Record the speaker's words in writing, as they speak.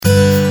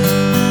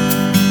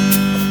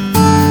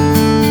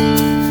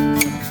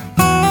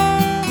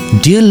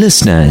Dear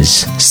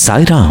listeners,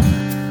 Sai Ram.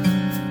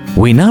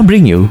 We now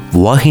bring you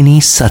Vahini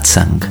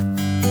Satsangh.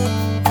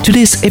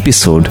 Today's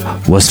episode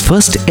was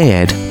first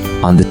aired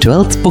on the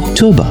 12th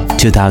October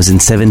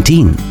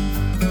 2017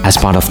 as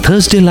part of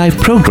Thursday live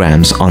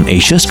programs on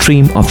Asia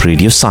stream of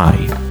Radio Sai.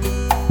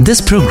 This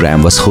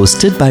program was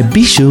hosted by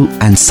Bishu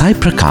and Sai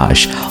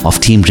Prakash of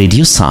Team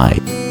Radio Sai.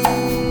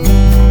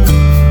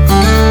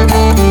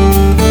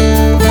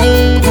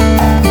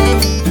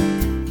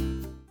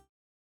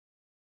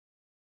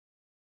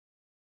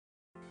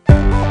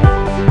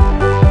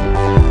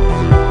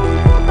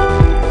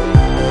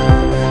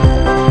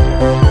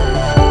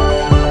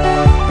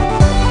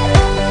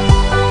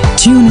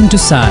 Tune into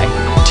Sai.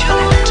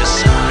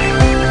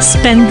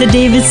 Spend the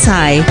day with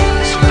Sai.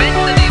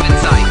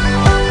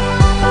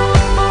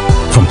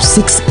 From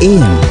 6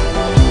 a.m.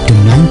 to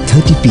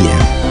 9:30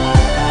 p.m.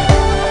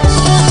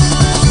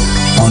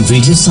 on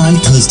Radio Sai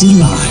Thursday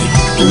Live.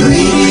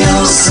 Radio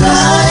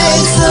Sai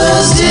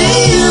Thursday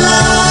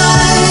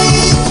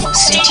Live.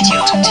 Stay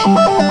tuned.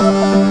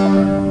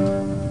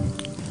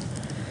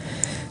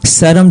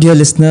 Saram, dear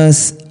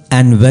listeners,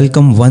 and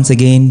welcome once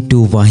again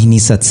to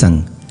Vahini Satsangh.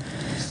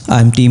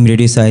 I'm Team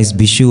Radio Sai's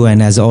Bishu,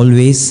 and as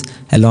always,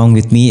 along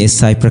with me is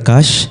Sai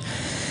Prakash.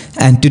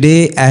 And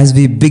today, as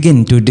we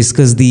begin to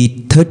discuss the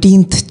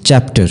 13th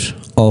chapter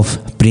of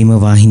Prema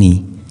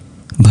Vahini,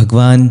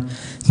 Bhagawan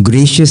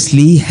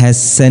graciously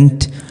has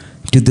sent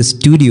to the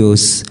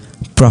studios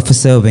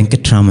Professor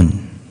Venkatraman.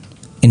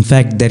 In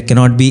fact, there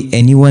cannot be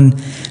anyone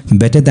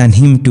better than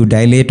him to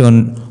dilate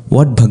on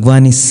what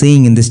Bhagawan is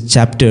saying in this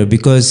chapter,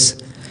 because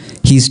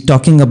he's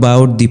talking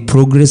about the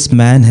progress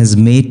man has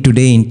made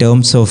today in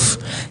terms of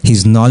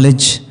his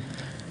knowledge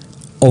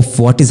of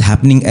what is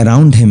happening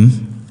around him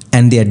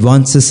and the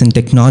advances in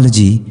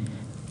technology.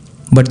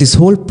 But this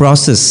whole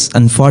process,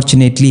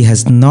 unfortunately,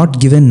 has not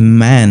given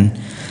man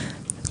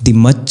the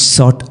much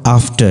sought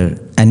after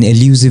and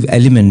elusive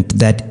element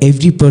that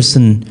every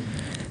person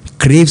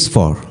craves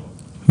for,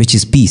 which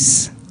is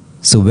peace.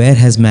 So where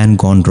has man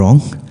gone wrong?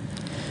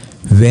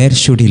 Where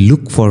should he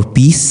look for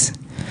peace?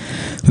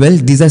 Well,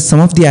 these are some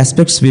of the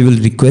aspects we will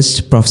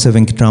request Professor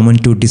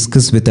Venkatraman to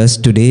discuss with us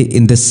today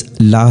in this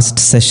last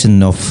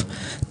session of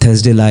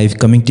Thursday Live,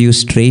 coming to you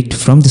straight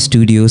from the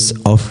studios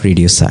of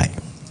Radio Sai.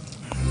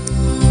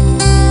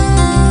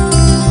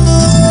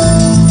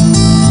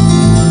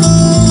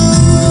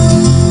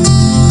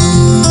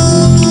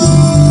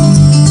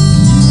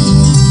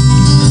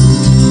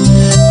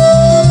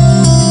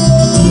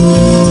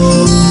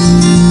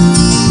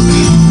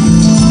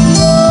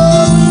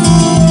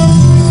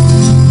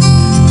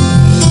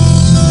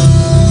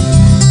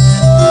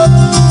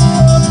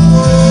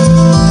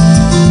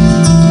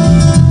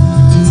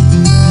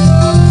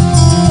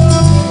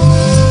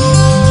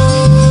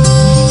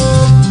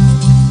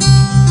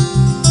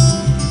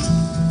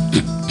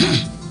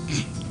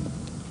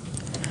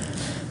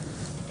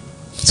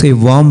 So a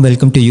warm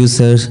welcome to you,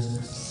 sir,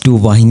 to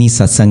Vahini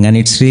Satsangh. And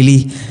it's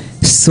really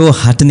so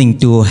heartening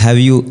to have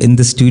you in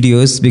the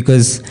studios,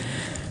 because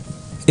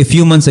a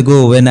few months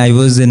ago when I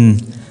was in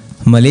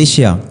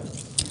Malaysia,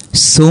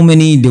 so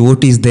many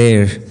devotees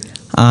there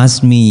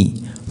asked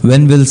me,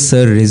 when will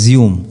sir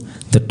resume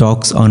the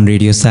talks on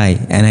Radio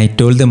Sai? And I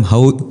told them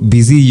how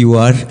busy you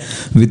are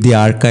with the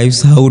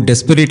archives, how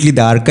desperately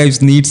the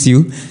archives needs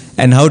you,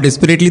 and how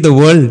desperately the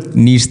world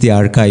needs the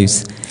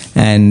archives.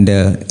 And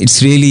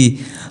it's really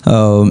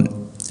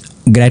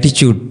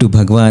gratitude to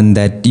Bhagawan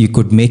that you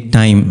could make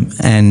time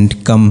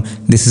and come.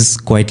 This is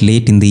quite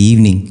late in the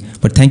evening,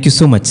 but thank you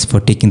so much for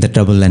taking the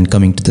trouble and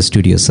coming to the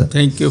studio, sir.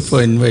 Thank you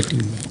for inviting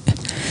me.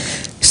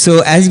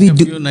 So as we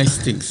do, a few nice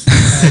things,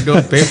 I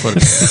don't pay for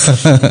it.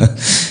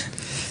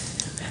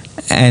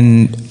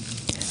 And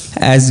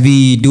as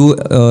we do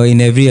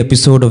in every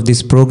episode of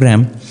this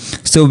program,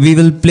 so we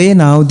will play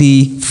now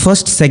the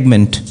first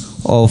segment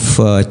of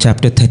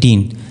chapter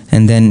 13,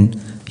 and then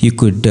you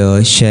could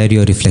share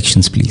your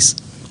reflections, please.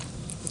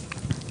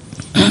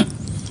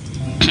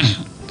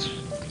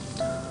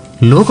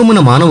 లోకమున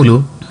మానవులు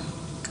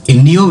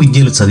ఎన్నో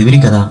విద్యలు చదివిరి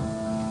కదా,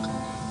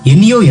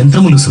 ఎన్నో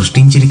యంత్రములు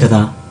సృష్టించిరి కదా,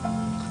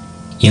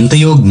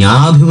 ఎంతయో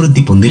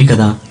జ్ఞానాభివృద్ధి పొందిరి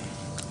కదా.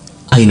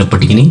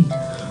 అయినప్పటికీ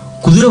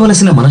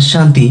కుదురవలసిన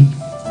మనశ్శాంతి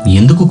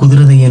ఎందుకు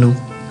కుదురదయ్యను?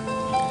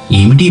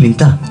 ఏమిటి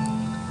వింత?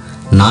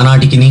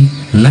 నానాటికిని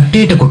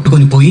నట్టేట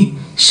కొట్టుకొని పోయి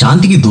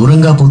శాంతికి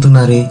దూరంగా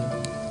పోతున్నారే,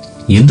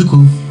 ఎందుకు?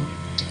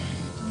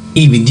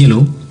 ఈ విద్యలు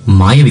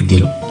మాయ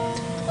విద్యలు,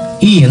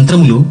 ఈ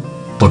యంత్రములు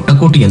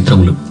పొట్టకోటి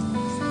యంత్రములు,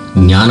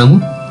 జ్ఞానము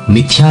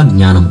మిథ్యా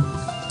జ్ఞానము.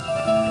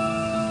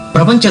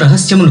 ప్రపంచ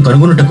రహస్యమును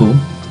కనుగొనుటకు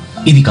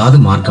ఇది కాదు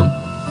మార్గం.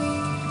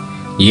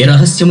 ఏ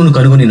రహస్యమును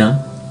కనుగొనినా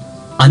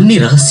అన్ని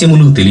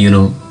రహస్యములు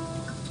తెలియనో,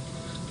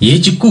 ఏ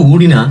చిక్కు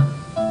ఊడినా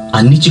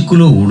అన్ని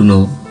చిక్కులు ఊడునో,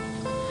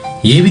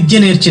 ఏ విద్య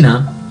నేర్చినా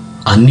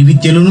అన్ని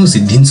విద్యలను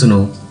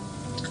సిద్ధించునో,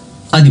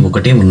 అది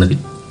ఒకటే ఉన్నది.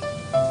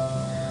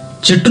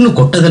 చెట్టును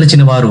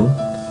కొట్టదలచిన వారు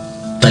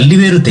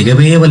తల్లివేరు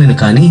తెగవేయవలెను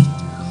కాని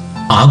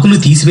ఆకులు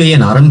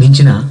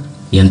తీసివేయనారంభించిన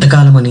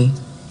ఎంతకాలమని?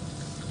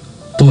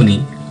 పోని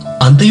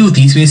అంతయు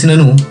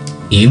తీసివేసినను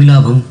ఏమి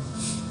లాభం?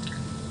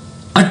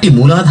 అట్టి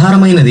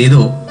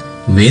మూలాధారమైనదేదో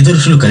వేద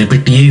ఋషులు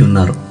కనిపెట్టియే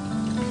ఉన్నారు.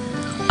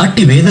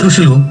 అట్టి వేద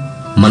ఋషులు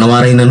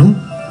మనవారైనను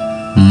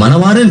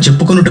మనవారని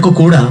చెప్పుకొనుటకు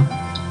కూడా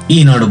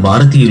ఈనాడు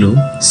భారతీయులు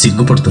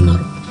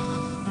సిగ్గుపడుతున్నారు.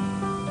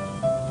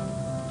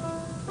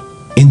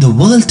 In the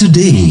world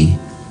today,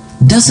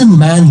 doesn't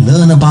man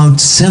learn about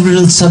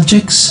several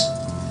subjects?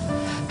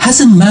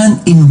 Hasn't man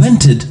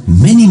invented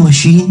many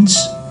machines?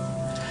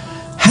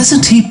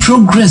 Hasn't he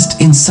progressed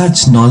in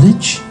such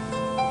knowledge?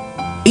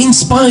 In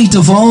spite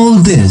of all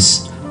this,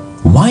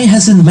 why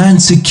hasn't man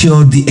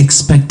secured the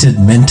expected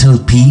mental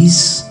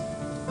peace?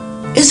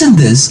 Isn't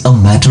this a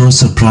matter of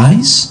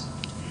surprise?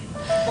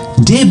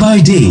 Day by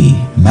day,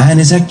 man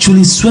is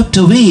actually swept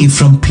away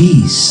from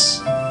peace.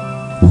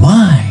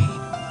 Why?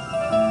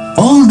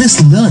 All this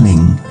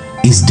learning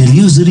is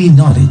delusory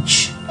knowledge.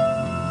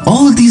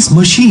 All these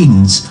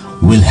machines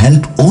will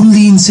help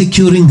only in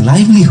securing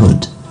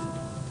livelihood.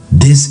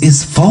 This is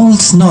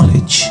false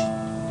knowledge.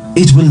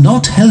 It will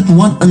not help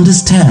one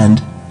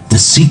understand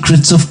the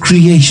secrets of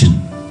creation.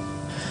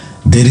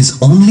 There is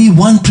only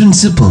one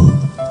principle.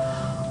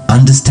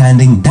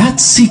 Understanding that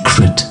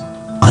secret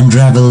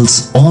unravels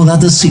all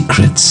other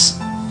secrets.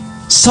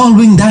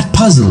 Solving that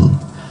puzzle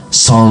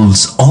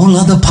solves all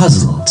other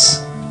puzzles.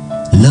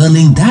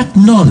 Learning that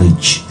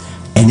knowledge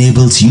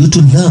enables you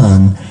to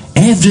learn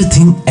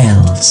everything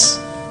else.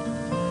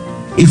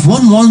 If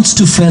one wants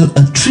to fell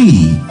a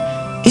tree,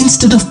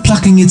 instead of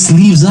plucking its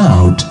leaves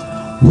out,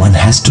 one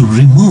has to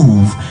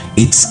remove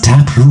its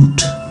taproot.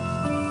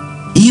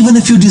 Even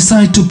if you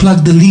decide to pluck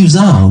the leaves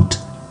out,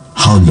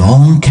 how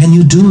long can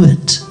you do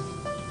it?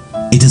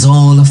 It is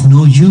all of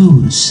no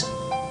use.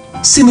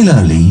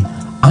 Similarly,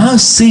 our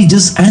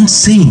sages and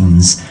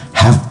saints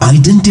have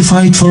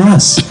identified for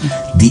us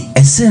the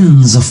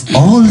essence of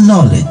all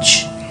knowledge.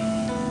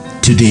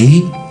 Today,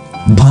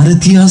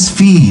 Bharatiyas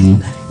feel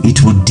it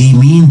would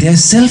demean their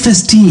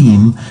self-esteem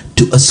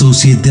to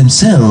associate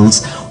themselves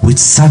with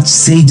such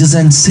sages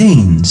and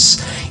saints,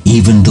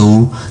 even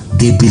though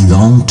they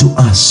belong to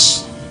us.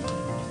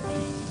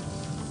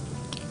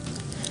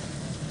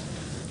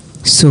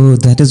 So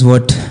that is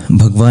what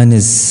Bhagawan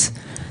is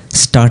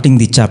starting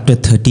the chapter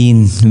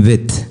 13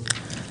 with.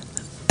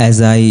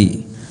 As I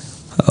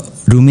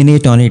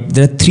ruminate on it,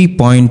 there are 3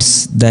 points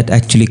that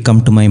actually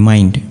come to my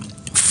mind.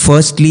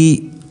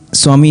 Firstly,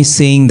 Swami is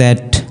saying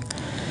that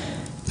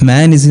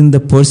man is in the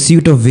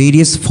pursuit of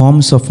various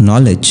forms of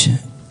knowledge,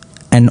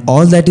 and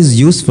all that is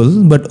useful,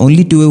 but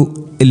only to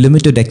a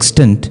limited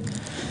extent.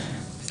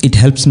 It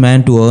helps man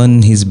to earn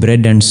his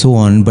bread and so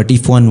on, but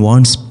if one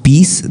wants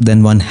peace,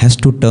 then one has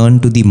to turn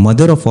to the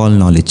mother of all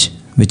knowledge,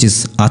 which is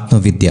Atma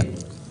Vidya.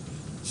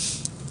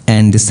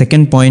 And the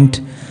second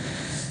point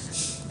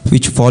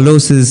which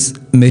follows is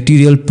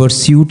material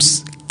pursuits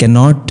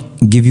cannot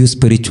give you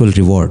spiritual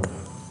reward,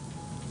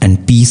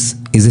 and peace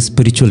is a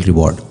spiritual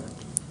reward.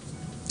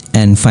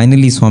 And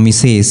finally, Swami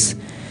says,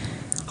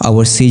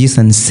 our sages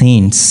and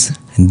saints,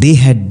 they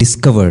had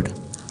discovered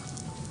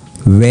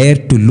where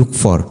to look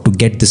for to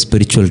get the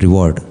spiritual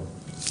reward,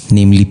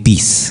 namely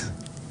peace.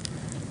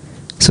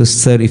 So,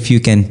 sir, if you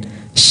can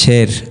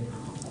share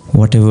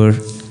whatever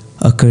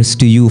occurs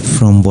to you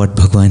from what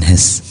Bhagavan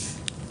has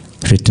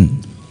written.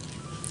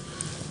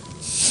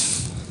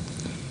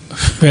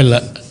 Well,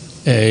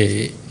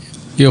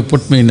 you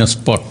put me in a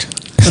spot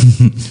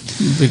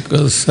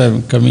because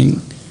I'm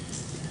coming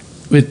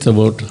with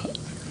about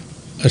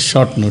a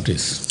short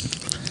notice.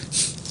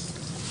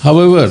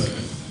 However,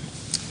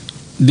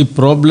 the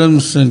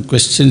problems and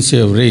questions you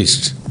have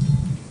raised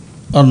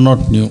are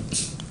not new.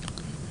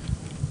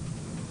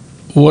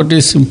 What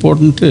is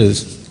important is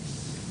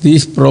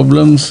these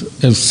problems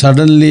have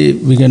suddenly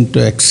begun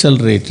to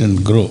accelerate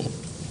and grow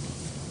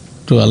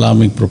to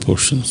alarming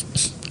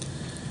proportions.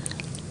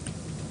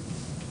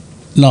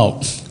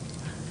 Now,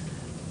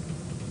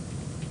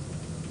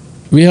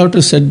 we have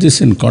to set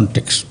this in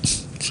context.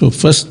 So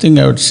first thing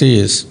I would say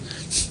is,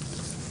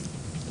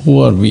 who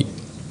are we?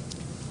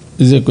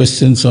 This is a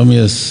question Swami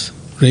has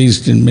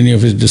raised in many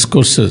of his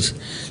discourses.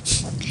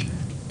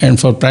 And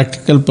for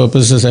practical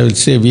purposes, I will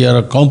say we are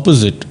a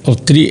composite of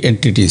 3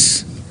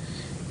 entities.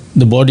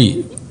 The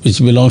body, which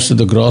belongs to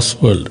the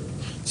gross world.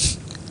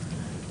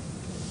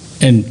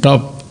 And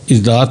top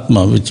is the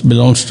Atma, which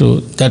belongs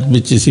to that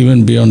which is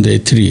even beyond the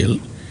ethereal.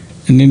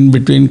 And in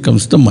between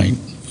comes the mind,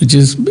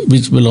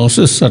 which belongs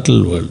to the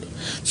subtle world.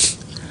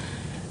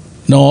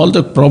 Now all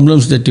the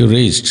problems that you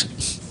raised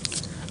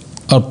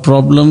are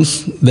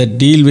problems that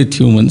deal with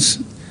humans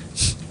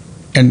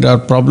and are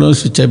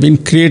problems which have been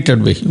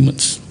created by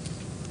humans.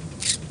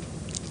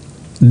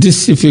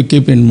 This, if you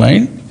keep in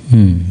mind,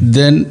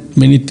 then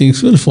many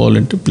things will fall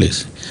into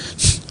place.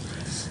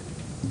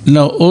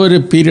 Now, over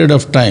a period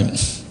of time,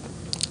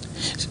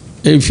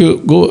 if you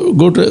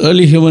go to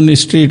early human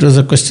history, it was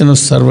a question of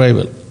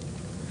survival.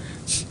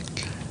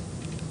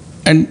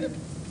 And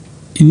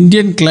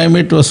Indian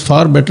climate was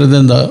far better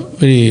than the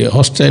very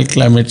hostile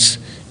climates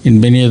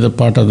in many other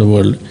parts of the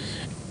world.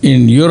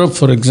 In Europe,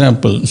 for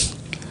example,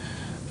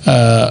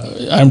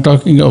 I'm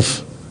talking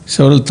of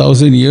several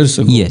thousand years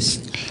ago. Yes.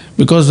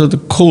 Because of the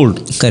cold.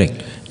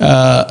 Correct.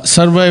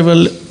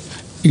 survival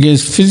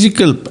against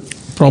physical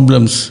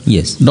problems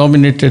Yes.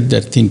 dominated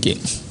their thinking.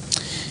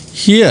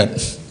 Here,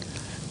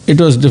 it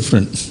was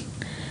different.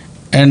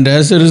 And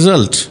as a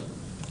result,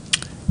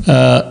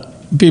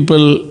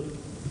 people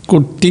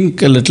could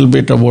think a little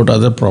bit about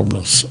other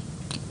problems,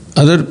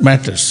 other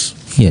matters.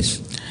 Yes.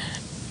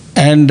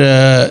 And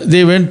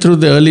they went through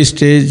the early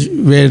stage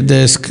where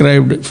they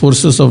ascribed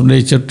forces of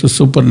nature to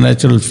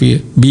supernatural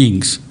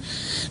beings.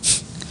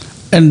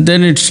 And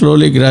then it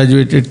slowly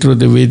graduated through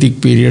the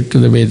Vedic period to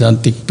the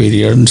Vedantic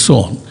period and so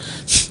on.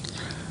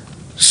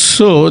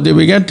 So they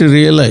began to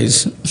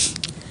realize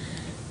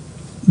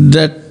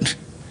that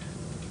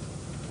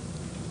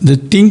the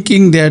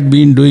thinking they had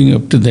been doing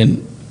up to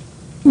then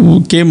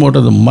came out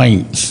of the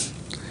mind.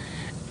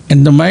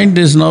 And the mind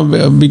is now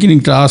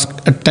beginning to ask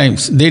at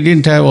times. They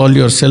didn't have all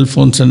your cell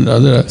phones and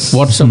other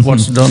WhatsApp,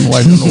 what's done,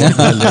 I don't know what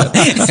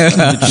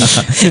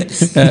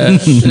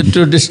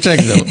to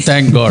distract them,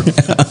 thank God.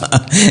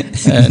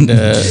 And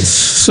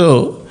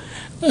so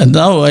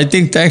now I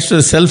think thanks to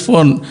the cell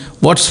phone,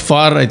 what's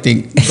far, I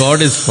think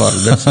God is far.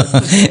 That's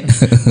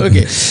it.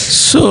 Okay,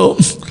 so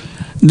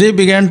they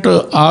began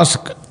to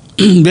ask,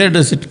 where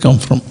does it come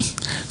from?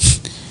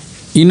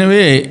 In a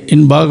way,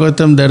 in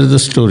Bhagavatam there is a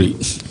story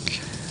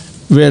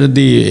where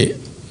the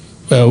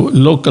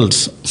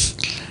locals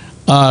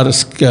are,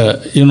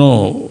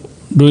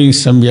 doing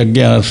some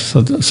yajna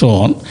or so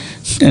on.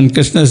 And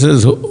Krishna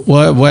says,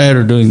 why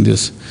are you doing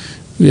this?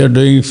 We are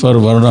doing it for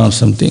Varna or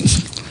something.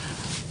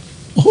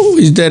 Oh,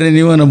 is there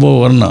anyone above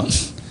Varna?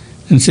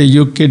 And say,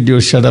 you kid, you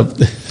shut up.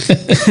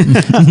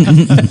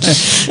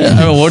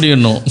 What do you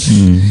know?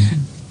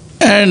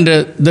 And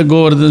the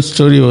Govardhan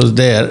story was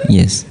there.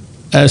 Yes.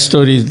 A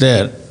story is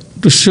there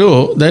to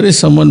show there is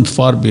someone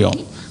far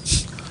beyond.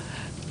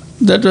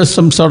 That was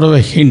some sort of a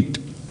hint.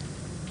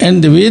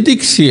 And the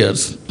Vedic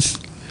seers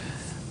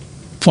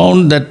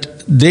found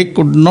that they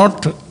could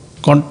not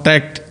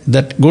contact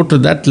that, go to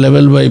that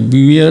level by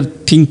mere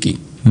thinking.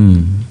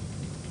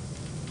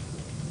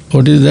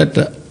 What is that?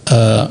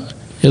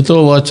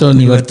 Yato vacho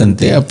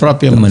nivartante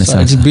aprapya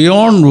manasa. It's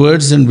beyond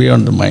words and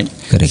beyond the mind.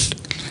 Correct.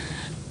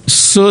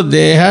 So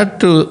they had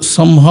to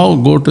somehow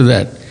go to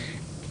that.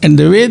 And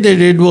the way they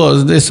did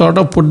was, they sort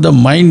of put the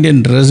mind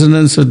in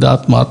resonance with the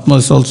Atma. Atma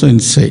is also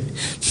inside.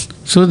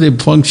 So they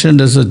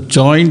functioned as a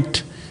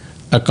joint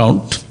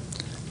account,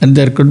 and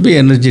there could be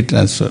energy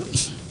transfer.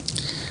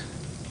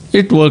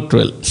 It worked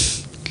well.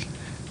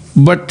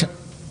 But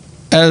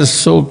as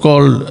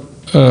so-called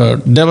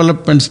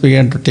developments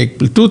began to take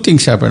place, two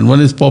things happened. One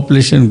is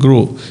population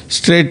grew.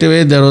 Straight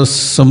away there was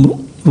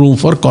some room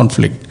for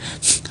conflict.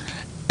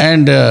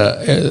 And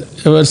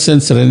ever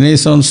since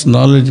Renaissance,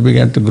 knowledge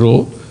began to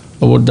grow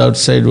about the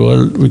outside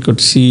world. We could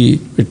see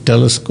with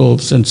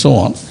telescopes and so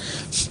on,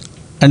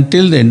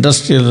 until the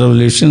Industrial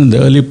Revolution in the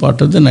early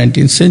part of the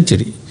 19th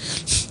century.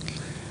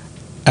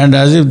 And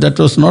as if that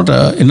was not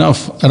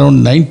enough,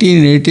 around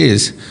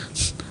 1980s,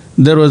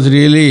 there was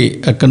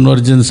really a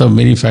convergence of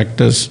many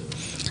factors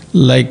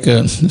like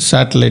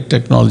satellite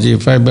technology,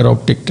 fiber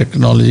optic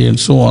technology and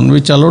so on,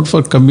 which allowed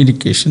for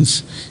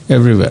communications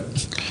everywhere.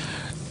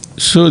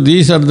 So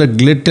these are the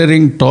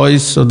glittering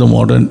toys of the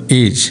modern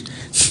age.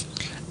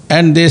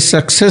 And they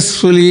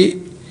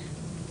successfully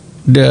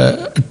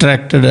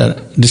distracted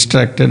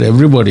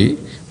everybody,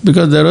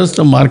 because there was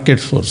the market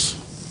force.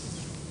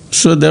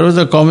 So there was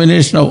a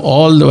combination of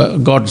all the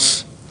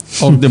gods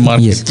of the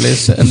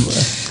marketplace and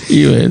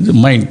even the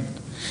mind.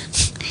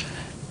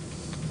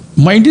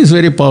 Mind is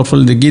very powerful.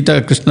 In the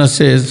Gita, Krishna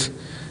says,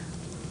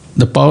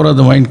 the power of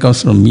the mind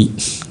comes from me.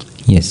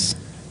 Yes.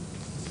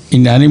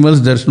 In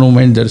animals, there's no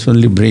mind, there's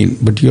only brain,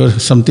 but you're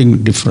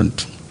something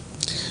different.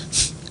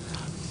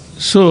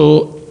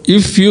 So,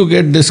 if you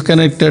get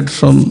disconnected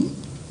from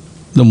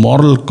the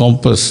moral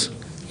compass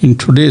in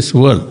today's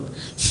world,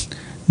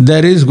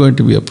 there is going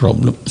to be a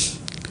problem.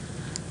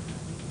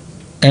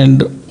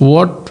 And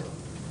what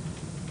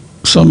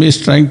Swami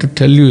is trying to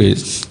tell you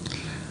is,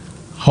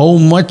 how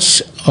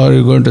much are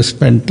you going to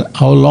spend,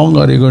 how long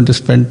are you going to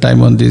spend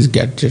time on these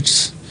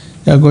gadgets?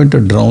 They are going to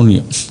drown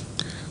you.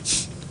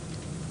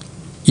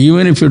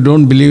 Even if you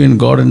don't believe in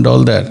God and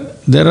all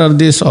that, there are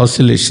these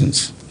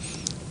oscillations.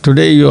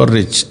 Today you are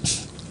rich,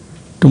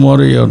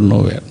 tomorrow you are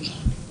nowhere.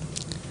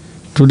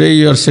 Today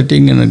you are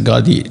sitting in a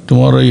gadi,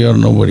 tomorrow you are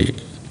nobody.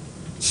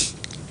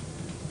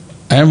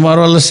 I am more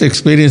or less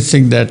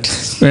experiencing that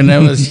when I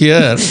was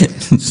here,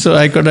 so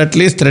I could at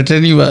least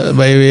threaten you by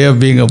way of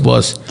being a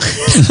boss.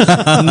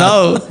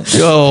 Now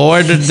you have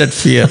avoided that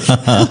fear.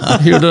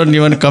 You don't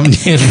even come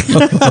near.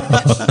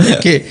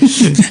 Okay,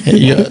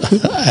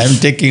 I am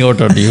taking out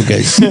on you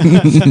guys.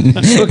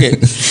 Okay,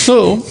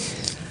 so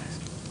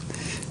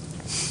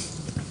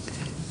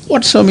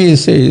what Swami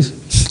says,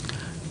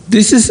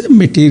 this is a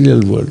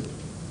material world.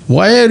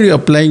 Why are you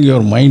applying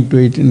your mind to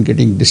it and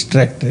getting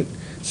distracted?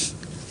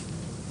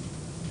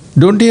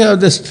 Don't you have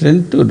the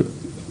strength to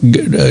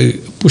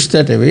push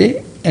that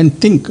away and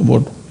think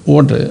about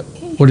what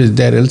is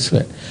there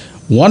elsewhere?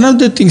 One of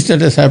the things that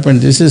has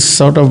happened, this is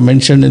sort of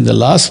mentioned in the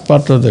last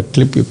part of the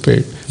clip you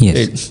played.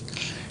 Yes.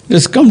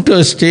 It's come to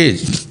a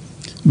stage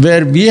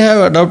where we have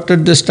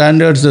adopted the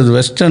standards of the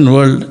Western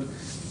world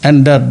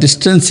and are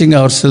distancing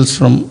ourselves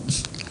from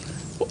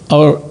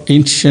our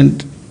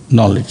ancient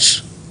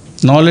knowledge.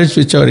 Knowledge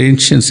which our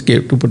ancients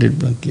gave, to put it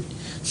bluntly.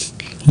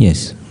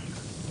 Yes.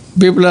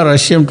 People are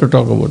ashamed to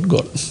talk about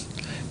God.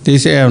 They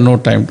say, I have no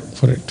time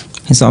for it.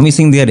 And Swami is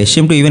saying they are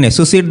ashamed to even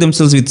associate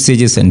themselves with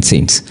sages and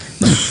saints.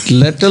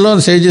 Let alone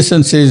sages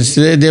and saints.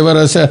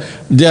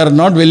 They are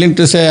not willing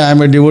to say, I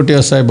am a devotee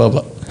of Sai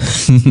Baba.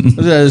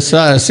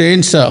 The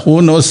saints,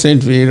 who knows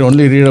saints? We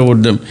only read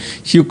about them.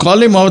 You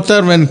call him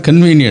avatar when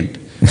convenient.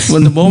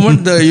 When the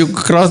moment you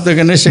cross the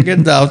Ganesha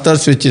gate, the avatar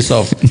switches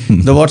off.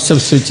 The WhatsApp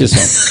switches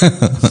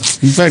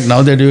off. In fact,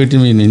 now they do it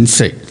in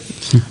inside.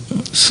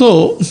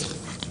 So,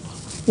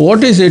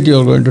 what is it you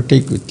are going to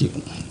take with you?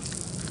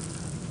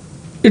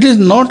 It is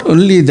not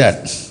only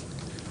that.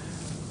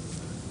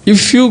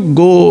 If you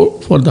go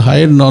for the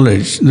higher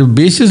knowledge, the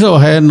basis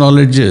of higher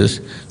knowledge is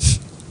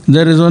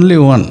there is only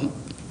one,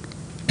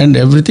 and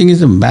everything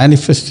is a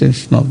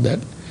manifestation of that.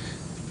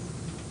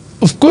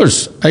 Of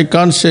course, I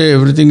can't say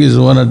everything is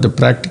one at the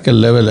practical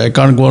level. I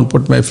can't go and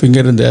put my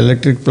finger in the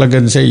electric plug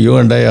and say you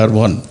and I are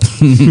one.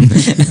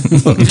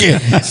 Okay,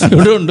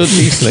 you don't do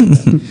things like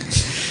that.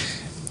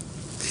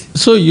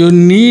 So you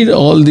need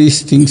all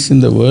these things in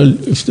the world.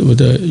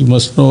 You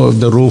must know if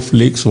the roof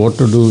leaks, what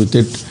to do with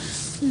it.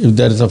 If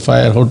there is a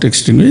fire, how to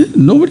extinguish it.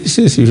 Nobody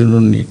says you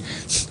don't need.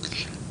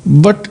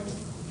 But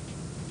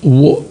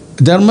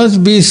there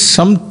must be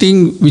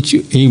something which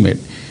you aim at.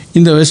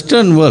 In the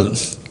Western world,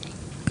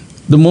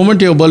 the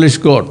moment you abolish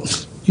God,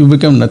 you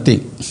become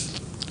nothing.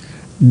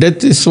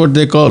 Death is what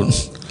they call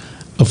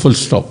a full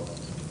stop.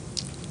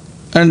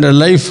 And a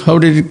life, how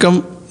did it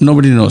come?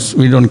 Nobody knows.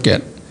 We don't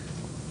care.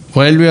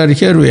 While we are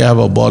here, we have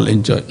a ball,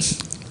 enjoy.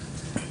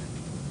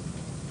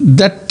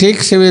 That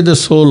takes away the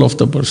soul of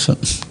the person.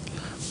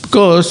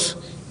 Because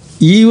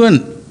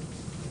even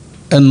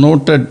a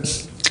noted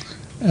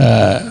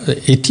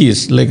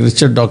atheist like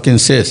Richard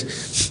Dawkins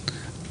says,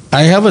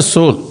 I have a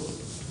soul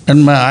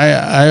and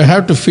I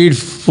have to feed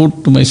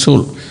food to my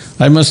soul.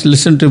 I must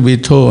listen to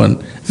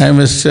Beethoven. I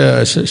must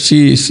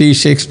see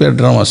Shakespeare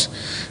dramas.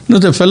 No,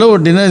 the fellow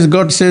who denies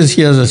God says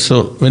he has a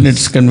soul when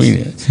it's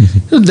convenient.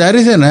 So there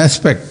is an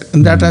aspect,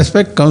 and that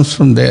aspect comes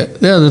from the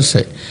other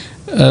side.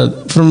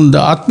 From the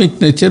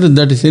Atmic nature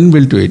that is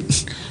inbuilt to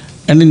it.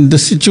 And in the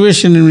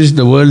situation in which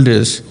the world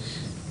is,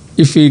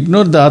 if we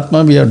ignore the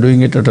Atma, we are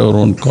doing it at our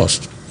own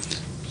cost.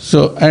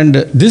 So, and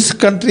this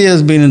country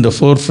has been in the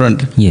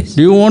forefront. Yes.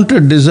 Do you want to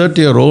desert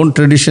your own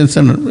traditions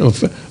and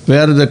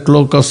wear the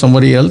cloak of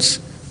somebody else?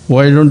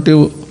 Why don't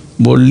you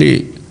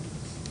boldly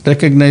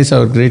recognize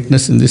our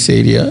greatness in this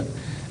area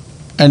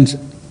and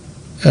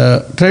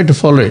try to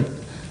follow it?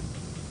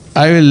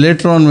 I will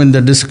later on, when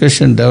the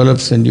discussion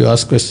develops and you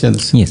ask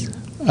questions, Yes.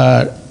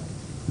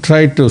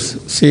 Try to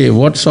say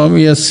what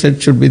Swami has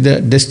said should be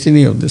the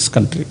destiny of this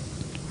country.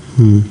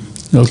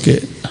 Okay.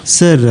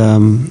 Sir,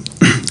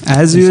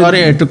 as you...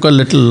 Sorry, I took a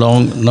little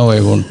long. Now I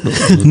won't do.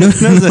 No,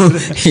 sir.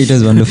 It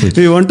was wonderful.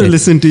 We want to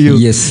listen to you.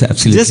 Yes,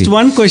 absolutely. Just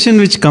one question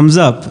which comes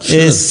up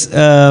is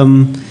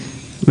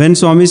when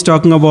Swami is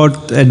talking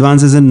about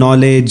advances in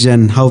knowledge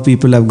and how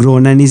people have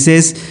grown, and he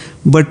says,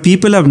 but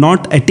people have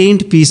not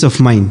attained peace of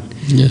mind.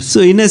 Yes. So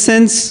in a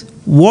sense,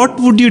 what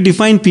would you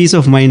define peace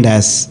of mind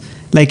as?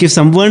 Like if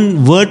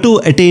someone were to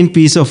attain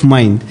peace of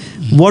mind,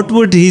 what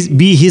would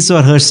be his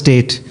or her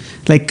state?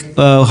 Like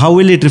how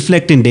will it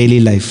reflect in daily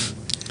life?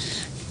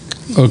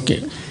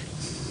 Okay.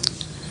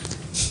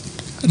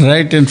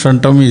 Right in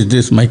front of me is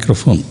this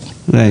microphone.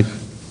 Right.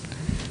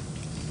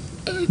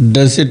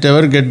 Does it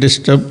ever get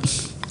disturbed?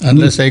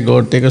 Unless I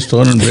go take a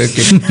stone and break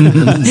it.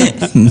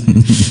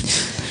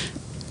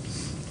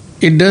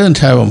 It doesn't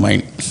have a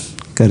mind.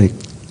 Correct.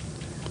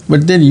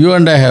 But then you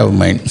and I have a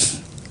mind.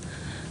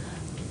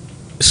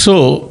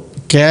 So,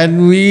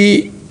 can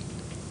we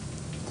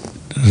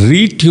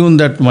retune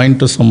that mind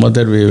to some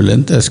other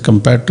wavelength as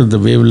compared to the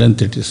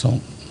wavelength it is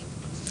on?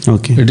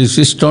 Okay. It is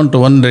switched on to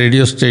one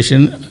radio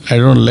station. I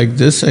don't like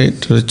this. I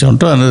switch on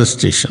to another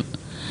station.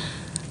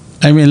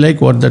 I mean, like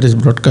what that is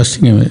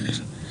broadcasting.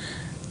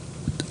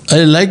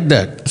 I like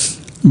that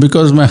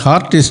because my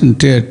heart is in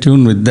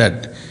tune with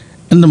that.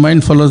 And the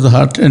mind follows the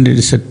heart and it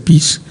is at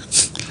peace.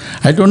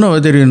 I don't know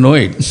whether you know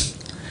it.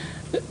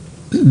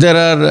 There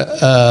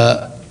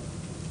are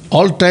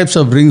all types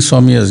of rings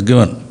Swami has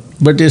given.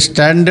 But his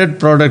standard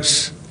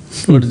products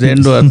towards the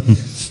end were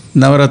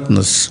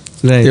Navaratnas.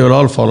 Right. They were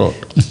all followed.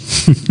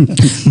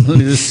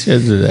 Only this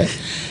says that.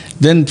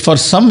 Then for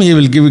some he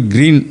will give a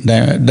green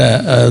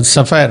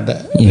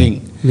sapphire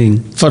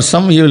ring. For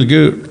some he will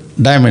give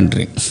diamond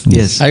ring.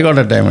 Yes. I got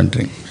a diamond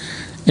ring.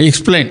 He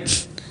explained.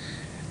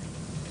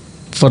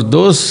 For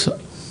those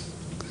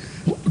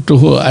to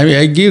whom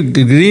I give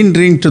the green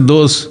ring to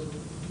those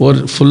who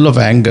are full of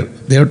anger.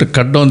 They have to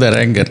cut down their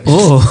anger.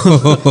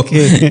 Oh,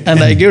 okay. And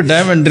I give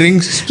diamond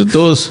rings to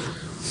those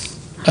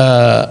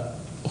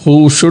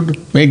who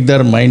should make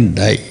their mind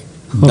die.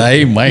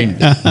 Die mind.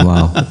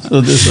 Wow. So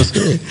this was.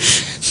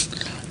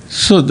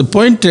 So the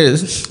point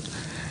is,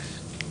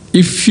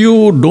 if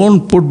you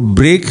don't put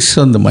brakes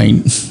on the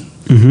mind,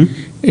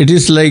 it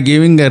is like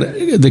giving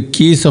the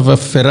keys of a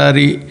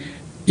Ferrari,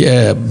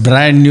 a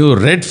brand new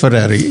red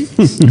Ferrari,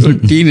 to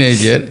a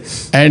teenager,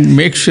 and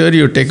make sure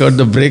you take out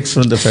the brakes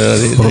from the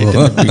Ferrari.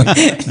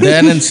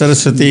 Dayanand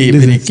Saraswati,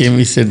 when he came,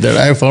 he said that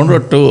I found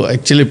out two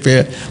actually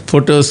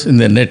photos in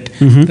the net.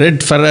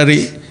 Red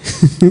Ferrari,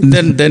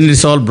 then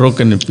it's all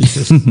broken in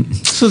pieces.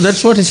 So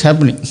that's what is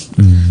happening.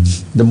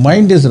 The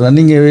mind is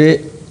running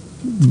away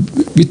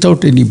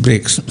without any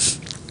brakes.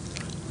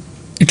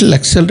 It will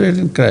accelerate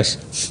and crash.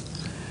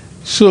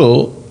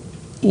 So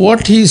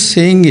what he is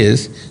saying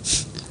is,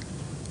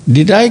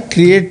 did I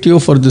create you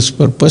for this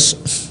purpose?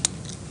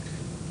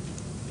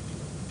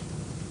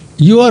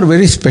 You are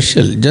very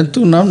special.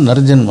 Jantunam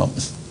Narjanmam.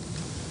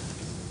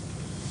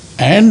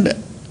 And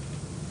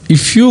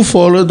if you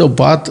follow the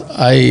path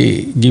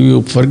I give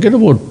you, forget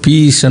about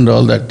peace and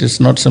all that. It's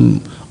not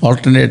some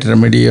alternate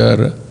remedy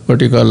or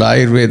what you call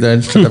Ayurveda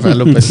instead of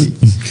allopathy.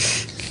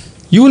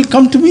 You will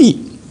come to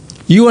me.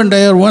 You and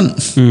I are one.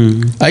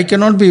 I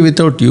cannot be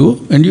without you,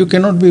 and you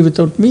cannot be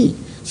without me.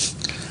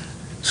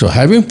 So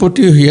having put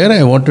you here,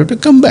 I want you to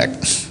come back.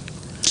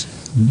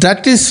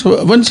 That is,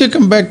 once you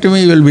come back to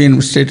me, you will be in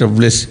a state of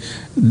bliss.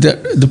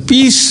 The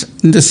peace,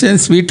 in the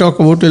sense we talk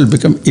about, will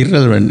become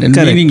irrelevant and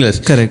meaningless.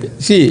 Correct.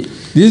 See,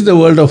 this is the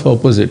world of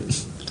opposite.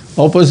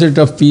 Opposite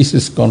of peace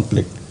is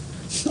conflict.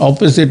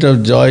 Opposite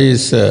of joy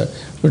is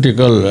what you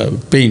call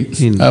pain.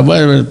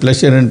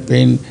 Pleasure and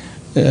pain,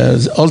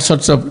 all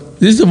sorts of...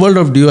 This is the world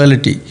of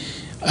duality.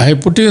 I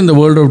put you in the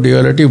world of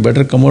duality, you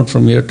better come out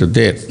from here to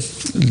there.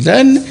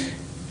 Then,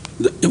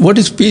 what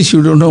is peace?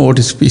 You don't know what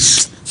is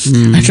peace.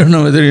 I don't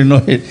know whether you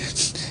know it.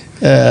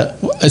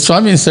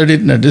 Swami said it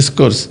in a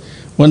discourse.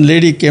 One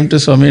lady came to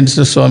Swami and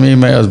said, Swami,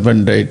 my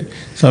husband died.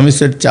 Swami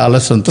said, Chala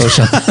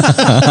Santosham.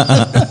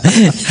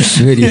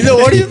 He said,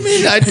 what do you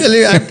mean? I'm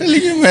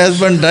telling you my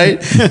husband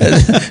died.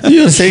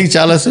 You are saying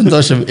Chala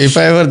Santosham. If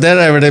I were there,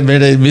 I would have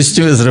made a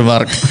mischievous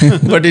remark.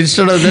 But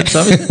instead of that,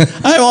 Swami,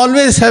 I'm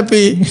always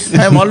happy.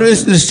 I'm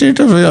always in a state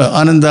of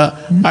ananda.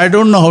 I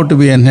don't know how to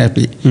be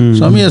unhappy.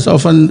 Swami has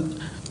often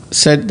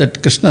said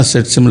that Krishna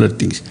said similar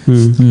things.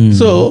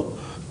 So,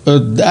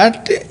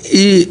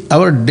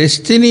 our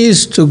destiny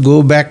is to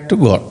go back to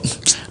God.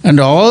 And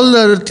all the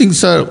other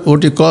things are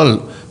what you call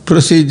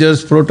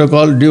procedures,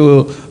 protocol. Do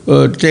you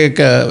take,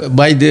 go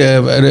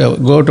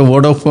to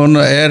Vodafone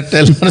or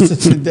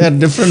Airtel? There are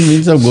different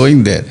means of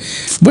going there.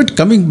 But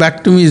coming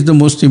back to me is the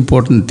most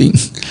important thing.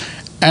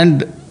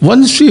 And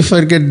once we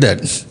forget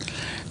that,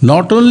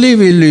 not only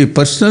will we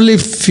personally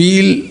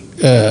feel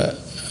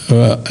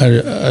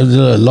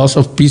the loss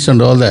of peace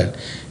and all that,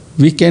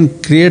 we can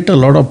create a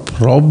lot of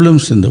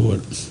problems in the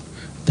world.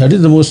 That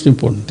is the most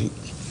important thing.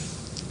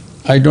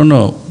 I don't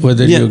know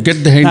whether you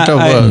get the hint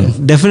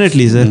of...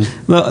 Definitely, sir.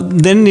 Well,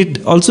 then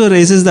it also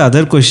raises the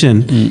other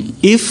question.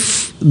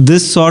 If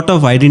this sort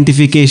of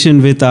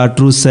identification with our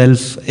true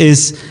self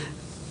is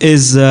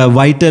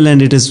vital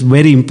and it is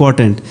very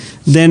important,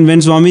 then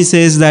when Swami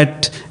says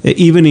that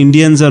even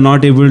Indians are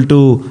not able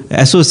to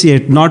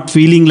associate, not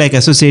feeling like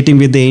associating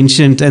with the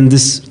ancient and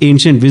this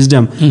ancient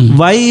wisdom,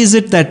 why is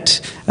it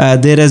that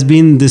there has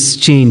been this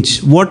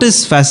change? What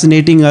is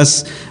fascinating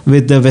us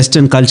with the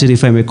Western culture,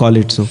 if I may call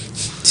it so?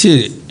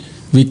 See,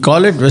 we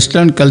call it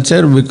Western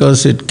culture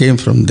because it came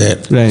from there.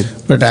 Right.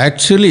 But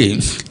actually,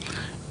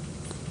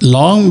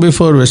 long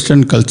before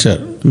Western culture,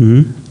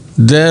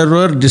 there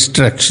were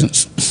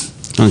distractions.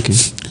 Okay.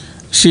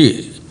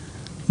 See,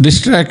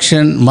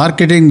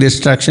 marketing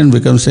distraction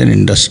becomes an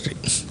industry.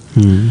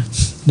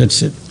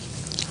 That's it.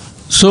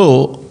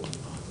 So,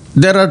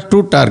 there are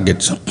two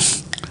targets.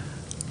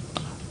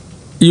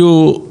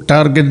 You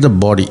target the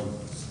body,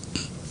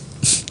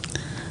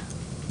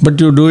 but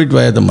you do it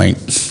via the mind.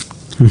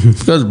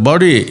 Because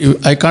body,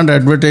 I can't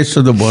advertise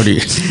to the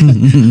body.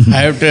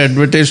 I have to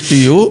advertise to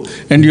you,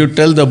 and you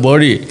tell the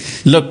body,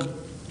 look,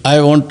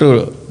 I want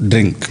to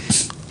drink.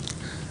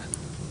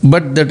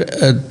 But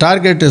the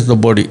target is the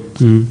body.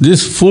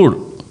 This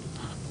food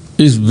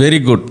is very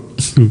good.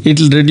 It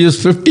will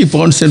reduce 50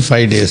 pounds in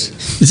 5 days.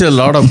 It's a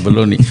lot of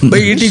baloney. By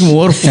eating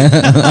more food.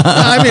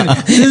 I mean,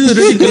 this is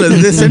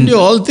ridiculous. They send you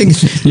all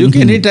things. You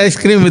can eat ice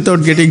cream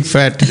without getting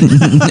fat.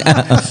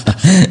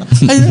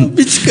 I know,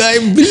 which guy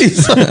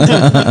believes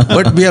that?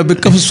 But we have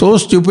become so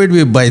stupid,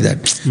 we buy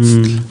that.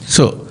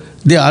 So,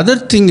 the other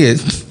thing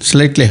is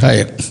slightly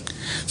higher.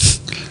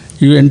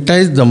 You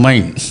entice the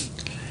mind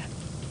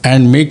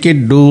and make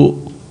it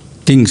do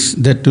things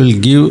that will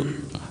give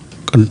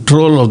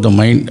control of the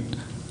mind,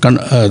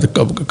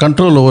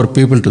 control over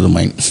people to the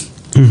mind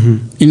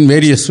in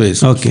various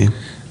ways. Okay.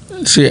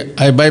 See,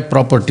 I buy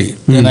property,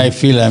 then I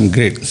feel I am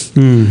great.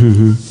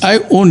 I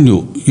own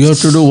you. You have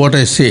to do what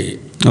I say.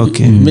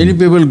 Okay. Many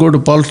people go to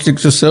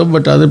politics to serve,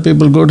 but other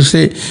people go to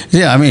say,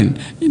 I mean,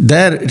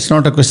 there it's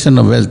not a question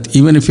of wealth.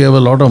 Even if you have a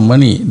lot of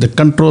money, the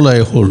control I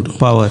hold.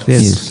 Power,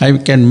 yes. I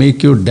can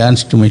make you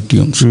dance to my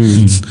tunes.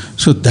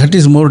 So that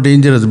is more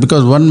dangerous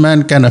because one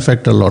man can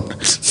affect a lot.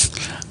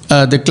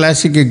 The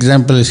classic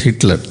example is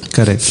Hitler.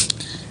 Correct.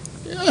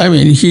 I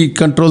mean, he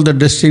controlled the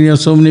destiny of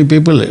so many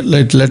people.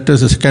 Like led to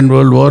the Second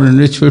World War, in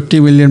which 50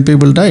 million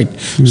people died.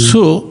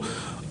 So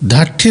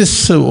that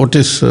is what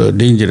is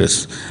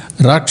dangerous.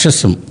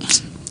 Rakshasam.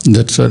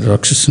 That's what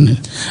Rakshasam is.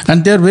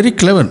 And they are very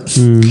clever.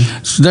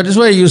 So that is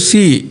why you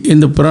see in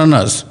the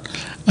Puranas,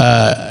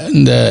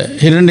 the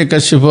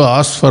Hiranyakashipu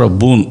asked for a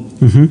boon,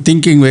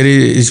 thinking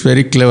he's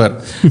very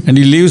clever. And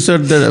he leaves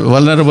at the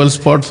vulnerable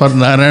spot for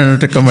Narayana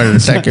to come and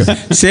attack him.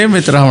 Same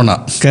with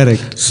Ravana.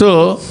 Correct.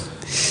 So,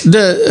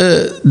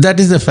 that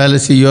is the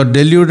fallacy. You are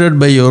deluded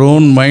by your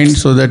own mind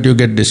so that you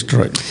get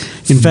destroyed.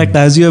 In fact,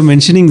 as you are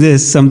mentioning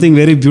this, something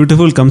very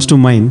beautiful comes to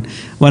mind.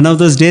 One of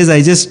those days,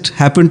 I just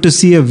happened to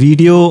see a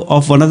video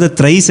of one of the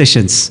Trai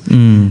sessions.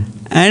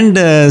 And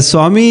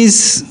Swami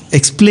is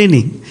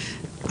explaining,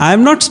 I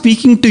am not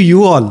speaking to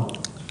you all.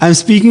 I am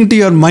speaking to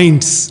your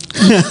minds.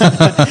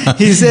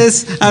 He says,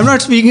 I am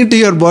not speaking to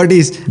your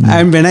bodies.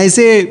 And when I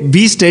say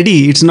be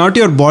steady, it's not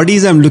your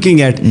bodies I am looking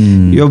at.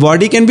 Your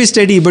body can be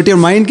steady, but your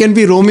mind can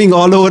be roaming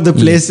all over the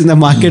place in the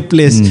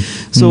marketplace.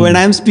 So when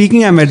I am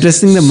speaking, I am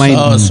addressing the mind.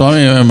 Oh,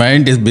 Swami, my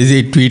mind is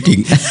busy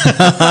tweeting.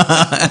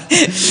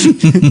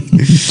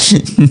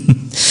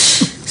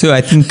 So I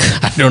think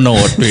I don't know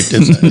what tweet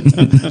is.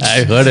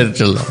 I heard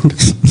it a lot.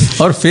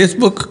 Or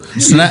Facebook,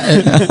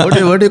 what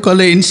do you call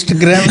it?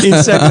 Instagram,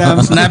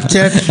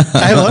 Snapchat.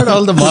 I heard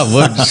all the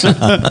words.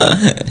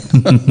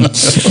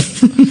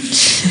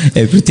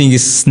 everything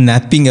is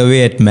snapping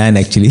away at man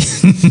actually.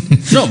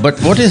 No, but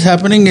what is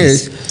happening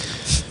is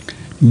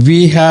we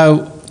have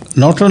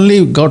not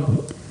only got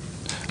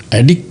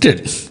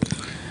addicted,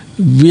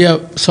 we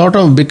have sort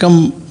of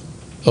become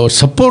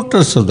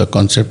supporters of the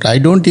concept. I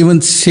don't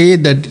even say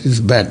that it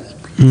is bad.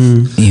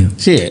 Yeah.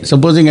 See,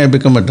 supposing I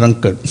become a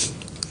drunkard,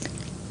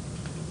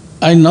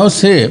 I now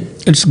say,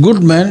 it's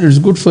good, man, it's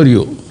good for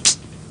you.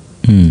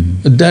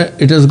 That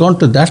it has gone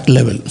to that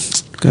level.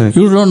 Correct.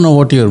 You don't know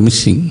what you are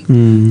missing.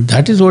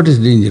 That is what is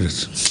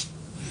dangerous.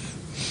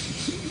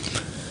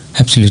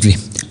 Absolutely.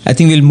 I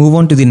think we'll move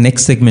on to the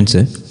next segment,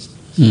 sir,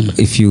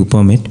 if you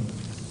permit.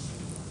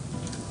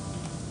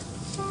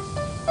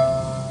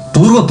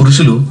 పూర్వ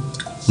పురుషులు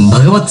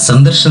భగవత్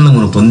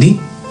సందర్శనమును పొంది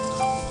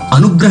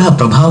అనుగ్రహ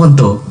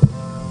ప్రభావంతో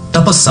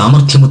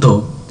తపస్సామర్థ్యముతో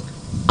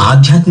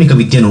ఆధ్యాత్మిక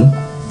విద్యను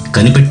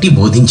కనిపెట్టి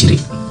బోధించిరి.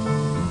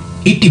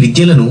 ఇట్టి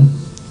విద్యలను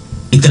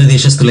ఇతర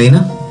దేశస్థులైన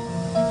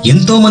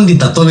ఎంతోమంది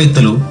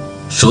తత్వవేత్తలు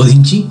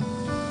శోధించి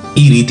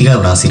ఈ రీతిగా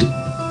వ్రాసిరి.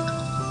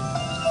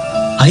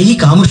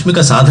 ఐహికాముష్మిక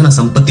సాధన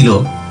సంపత్తిలో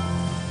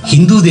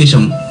హిందూ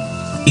దేశం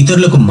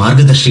ఇతరులకు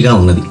మార్గదర్శిగా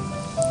ఉన్నది.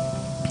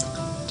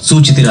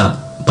 సూచితిరా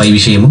పై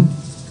విషయము,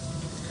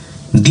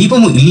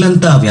 దీపము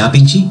ఇల్లంతా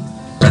వ్యాపించి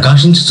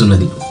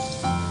ప్రకాశించుచున్నది.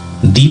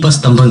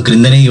 దీపస్తంభం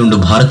క్రిందనే ఉండు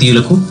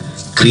భారతీయులకు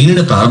క్రీనిడ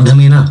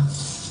ప్రారంభమేనా?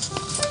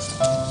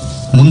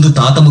 ముందు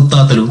తాత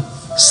ముత్తాతలు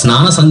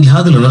స్నాన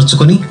సంధ్యాదులు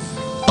నర్చుకొని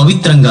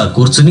పవిత్రంగా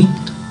కూర్చుని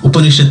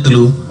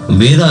ఉపనిషత్తులు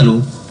వేదాలు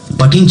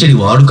పఠించడి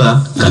వాడుక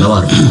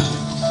కలవారు.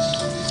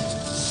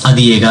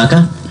 అది ఏగాక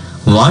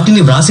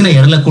వాటిని వ్రాసిన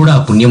ఎడల కూడా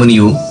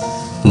పుణ్యమనియు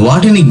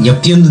వాటిని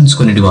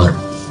జ్ఞప్తియందుంచుకొనిడివారు.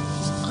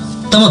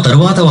 తమ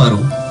తరువాత వారు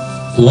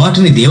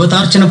వాటిని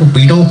దేవతార్చనపు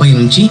పీఠముపై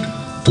నుంచి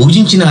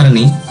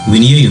పూజించినారని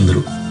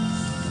వినియేయుందురు.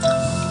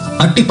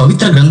 అట్టి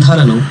పవిత్ర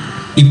గ్రంథాలను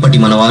ఇప్పటి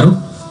మనవారు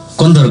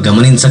కొందరు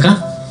గమనించక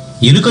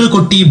ఎలుకలు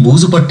కొట్టి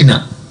బూజు పట్టిన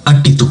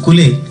అట్టి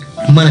తుక్కులే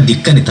మన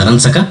దిక్కని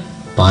తలంచక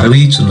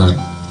పారవేయుచున్నారు.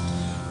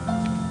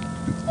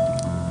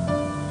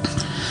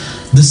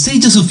 The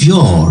sages of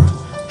yore,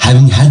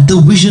 having had the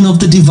vision of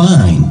the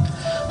divine,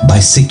 by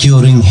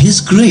securing his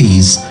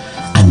grace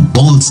and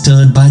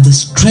bolstered by the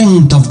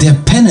strength of their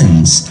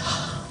penance,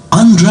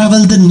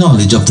 unraveled the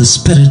knowledge of the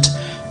spirit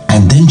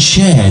and then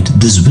shared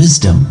this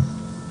wisdom.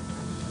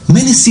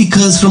 Many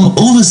seekers from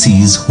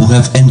overseas who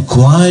have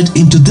inquired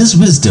into this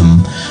wisdom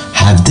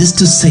have this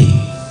to say,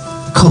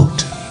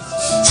 quote,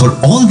 "For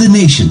all the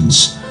nations,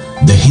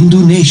 the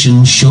Hindu nation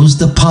shows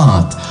the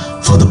path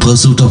for the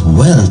pursuit of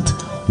wealth,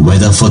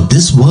 whether for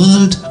this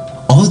world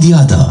or the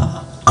other,"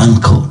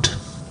 unquote.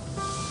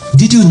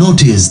 Did you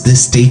notice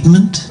this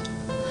statement?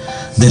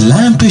 The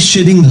lamp is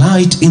shedding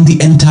light in the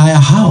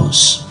entire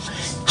house.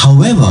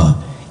 However,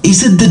 is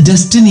it the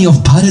destiny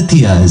of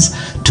Bharatiyas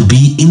to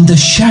be in the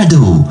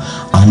shadow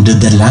under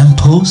the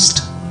lamppost?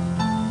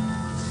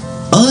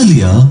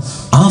 Earlier,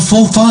 our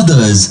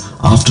forefathers,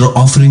 after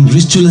offering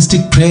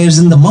ritualistic prayers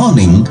in the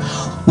morning,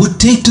 would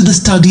take to the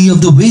study of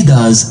the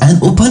Vedas and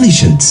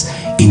Upanishads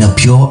in a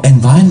pure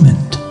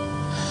environment.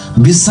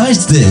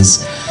 Besides this,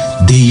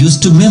 they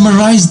used to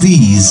memorize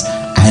these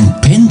and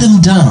pen them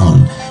down,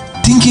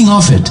 thinking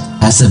of it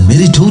as a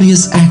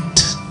meritorious act.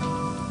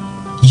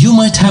 You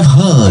might have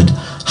heard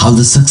how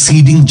the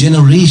succeeding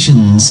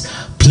generations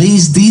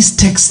placed these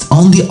texts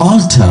on the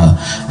altar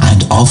and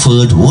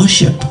offered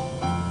worship.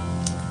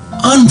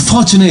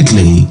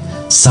 Unfortunately,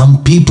 some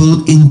people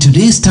in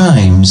today's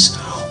times,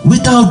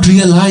 without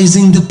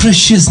realizing the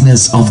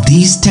preciousness of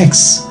these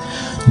texts,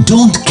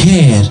 don't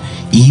care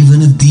even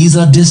if these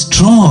are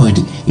destroyed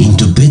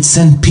into bits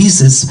and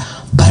pieces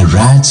by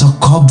rats or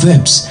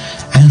cobwebs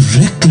and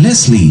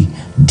recklessly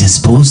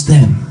dispose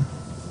them.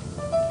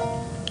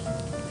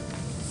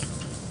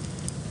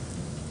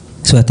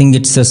 So I think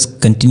it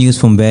just continues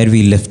from where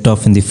we left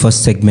off in the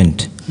first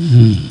segment.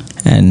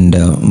 And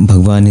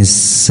Bhagawan is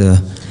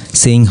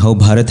saying how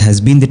Bharat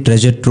has been the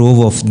treasure trove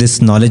of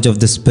this knowledge of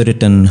the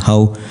spirit, and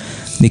how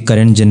the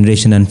current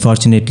generation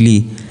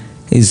unfortunately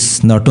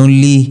is not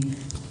only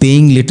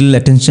paying little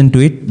attention to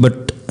it,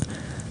 but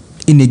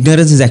in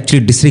ignorance is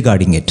actually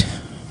disregarding it.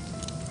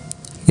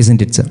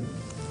 Isn't it, sir?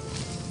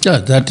 Yeah,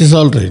 that is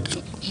all right.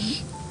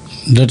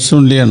 That's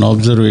only an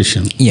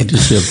observation. Yeah. What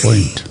is your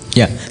point?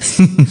 Yeah.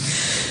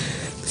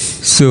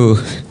 So,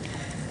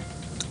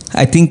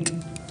 I think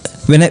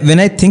when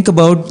I think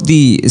about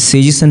the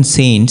sages and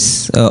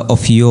saints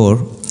of yore,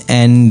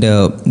 and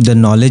the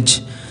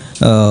knowledge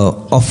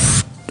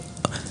of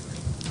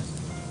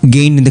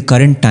gained in the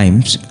current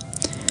times,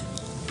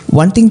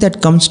 one thing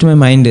that comes to my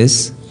mind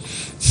is,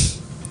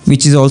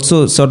 which is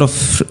also sort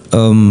of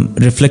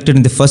reflected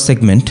in the first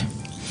segment,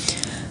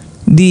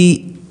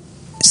 the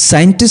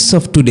scientists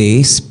of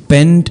today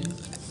spend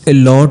a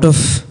lot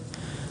of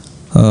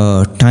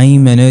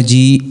time,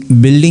 energy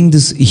building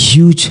this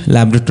huge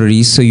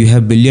laboratories. So you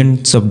have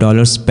billions of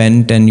dollars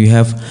spent, and you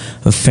have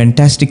a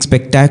fantastic,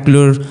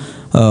 spectacular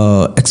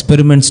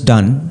experiments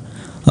done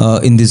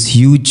in these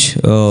huge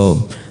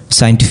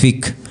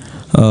scientific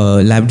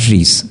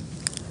laboratories.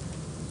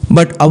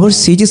 But our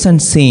sages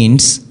and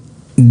saints,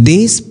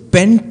 they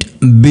spent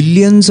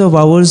billions of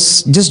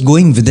hours just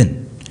going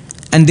within,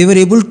 and they were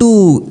able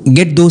to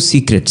get those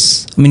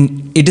secrets. I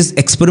mean, it is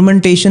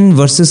experimentation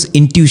versus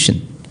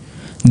intuition.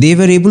 They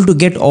were able to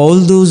get all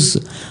those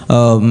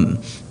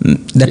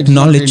that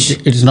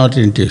knowledge. It's not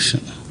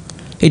intuition.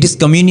 It is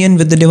communion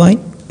with the divine.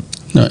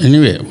 No,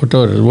 anyway,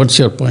 whatever. What's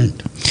your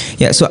point?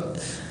 Yeah. So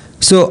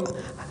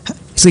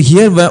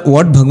here,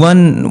 what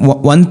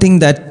Bhagavan, one thing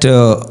that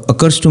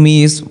occurs to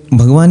me is,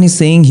 Bhagavan is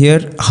saying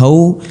here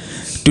how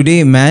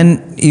today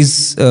man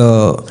is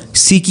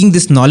seeking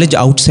this knowledge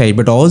outside,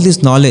 but all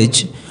this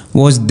knowledge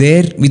was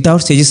there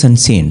without sages and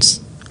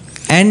saints.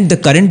 And the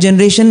current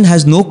generation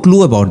has no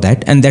clue about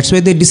that, and that's why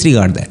they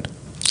disregard that.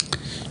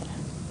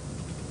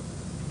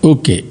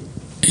 Okay.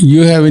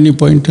 You have any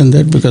point on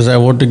that? Because I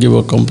want to give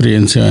a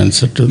comprehensive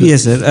answer to this.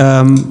 Yes,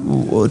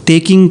 sir.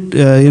 Taking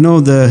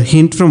the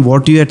hint from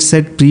what you had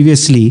said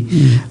previously,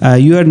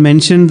 you had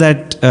mentioned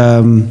that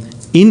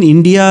in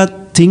India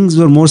things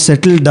were more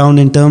settled down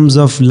in terms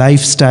of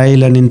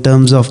lifestyle and in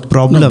terms of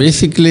problems. No,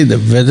 basically the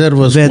weather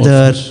was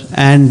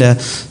and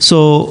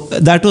so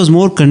that was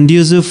more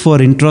conducive for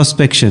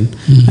introspection,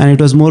 and it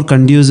was more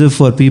conducive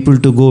for people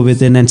to go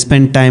within and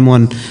spend time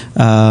on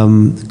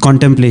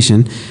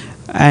contemplation.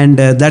 And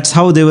that's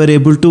how they were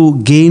able to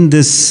gain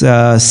this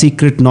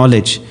secret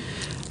knowledge.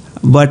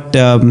 But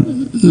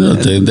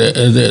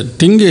the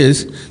thing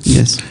is,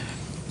 yes,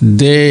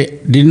 they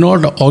did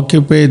not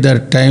occupy their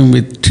time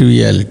with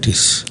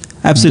trivialities.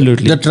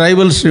 Absolutely. The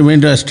tribals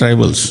remained as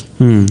tribals.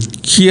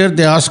 Here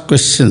they asked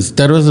questions.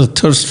 There was a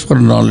thirst for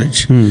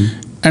knowledge.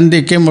 And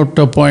they came up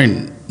to a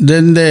point.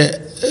 Then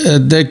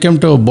they came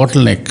to a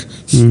bottleneck.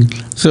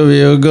 So we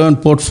have given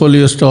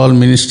portfolios to all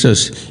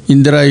ministers.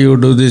 Indra, you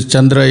do this.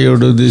 Chandra, you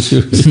do this.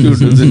 You do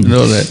this and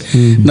all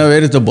that. Now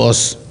where is the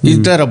boss?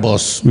 Is there a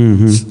boss?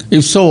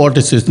 If so, what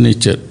is his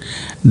nature?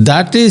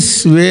 That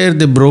is where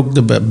they broke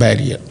the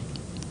barrier.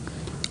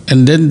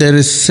 And then there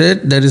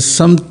is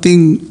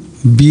something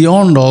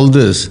beyond all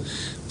this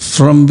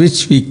from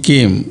which we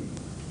came,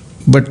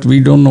 but we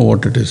don't know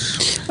what it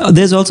is.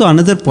 There's also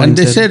another point. And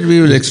they said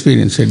we will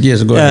experience it.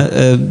 Yes, go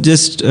ahead.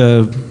 Just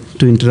to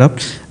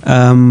interrupt,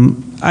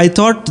 I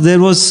thought there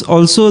was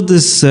also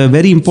this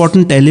very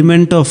important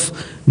element of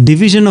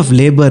division of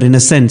labor in a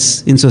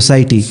sense in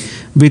society,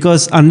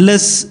 because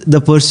unless the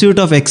pursuit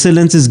of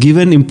excellence is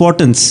given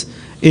importance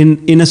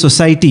in a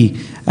society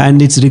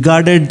and it's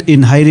regarded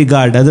in high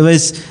regard,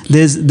 otherwise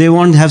they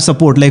won't have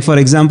support. Like for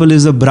example,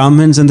 if the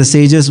Brahmins and the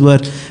sages were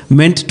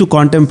meant to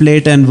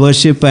contemplate and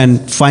worship and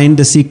find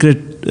the secret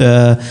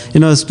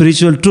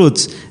spiritual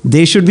truths,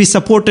 they should be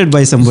supported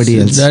by somebody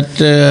else. That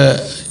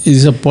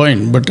is a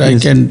point, but I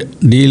can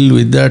deal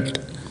with that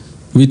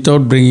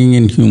without bringing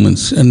in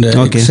humans and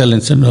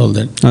excellence and all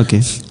that.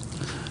 Okay.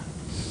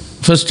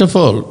 First of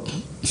all,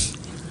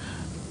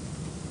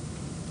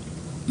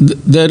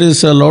 there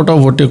is a lot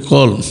of what you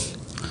call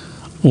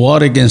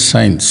war against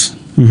science.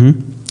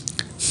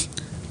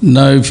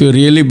 Now, if you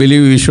really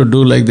believe we should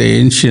do like the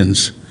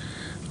ancients,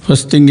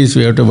 first thing is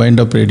we have to wind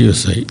up radio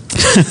sci.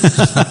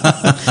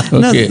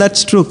 No,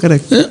 that's true,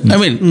 correct. I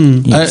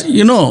mean,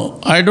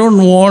 I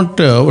don't want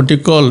what you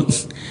call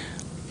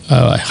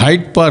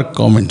Hyde Park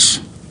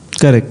comments.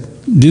 Correct.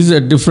 This is a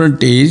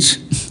different age,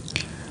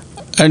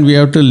 and we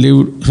have to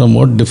live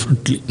somewhat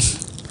differently.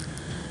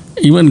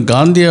 Even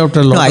Gandhi,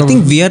 after a lot No, I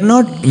think we are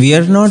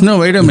not. No,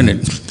 wait a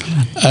minute.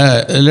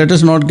 Let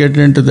us not get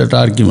into that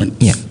argument.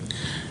 Yeah.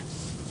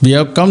 We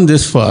have come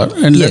this far,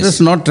 and let us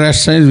not trash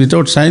science.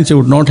 Without science, you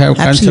would not have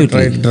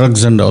concentrated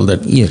drugs and all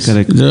that. Yes,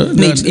 correct.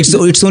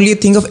 It's only a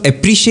thing of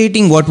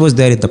appreciating what was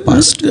there in the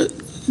past.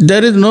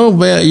 There is no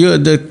way.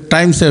 The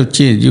times have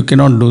changed. You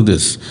cannot do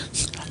this.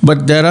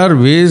 But there are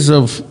ways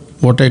of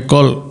what I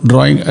call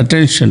drawing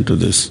attention to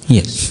this.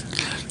 Yes.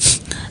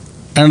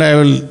 And I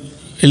will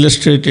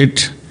illustrate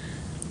it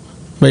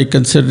by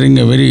considering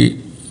a very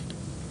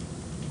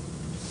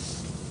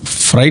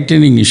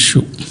frightening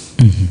issue,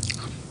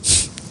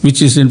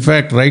 which is in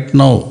fact right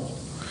now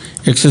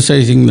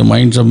exercising the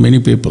minds of many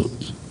people.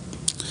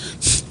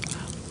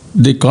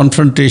 The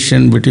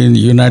confrontation between the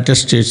United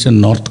States and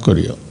North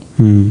Korea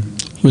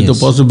with the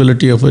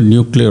possibility of a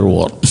nuclear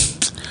war.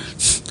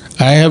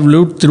 I have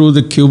lived through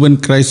the Cuban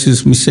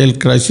crisis, missile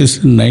crisis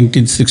in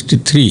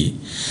 1963,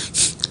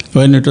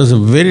 when it was a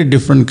very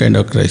different kind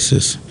of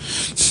crisis.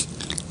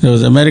 There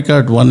was America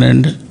at one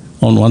end,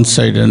 on one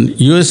side, and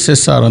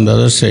USSR on the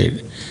other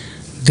side.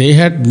 They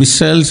had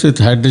missiles with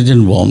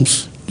hydrogen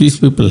bombs. These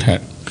people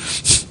had.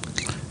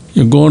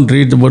 You go and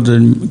read about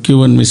the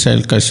Cuban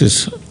missile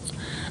crisis.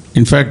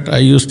 In fact, I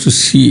used to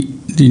see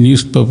the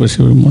newspapers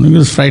every morning. It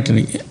was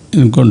frightening.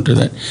 I'm going to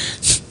that.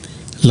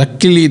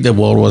 Luckily, the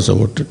war was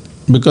averted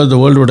because the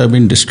world would have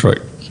been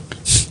destroyed.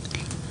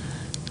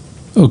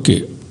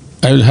 Okay,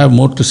 I will have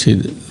more to say.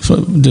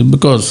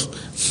 Because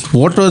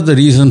what was the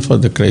reason for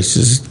the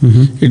crisis?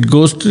 It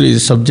goes to the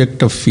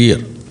subject of fear.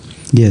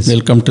 Yes.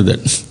 They'll come to that.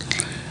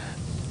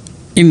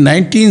 In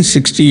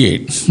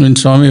 1968, when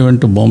Swami went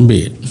to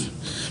Bombay,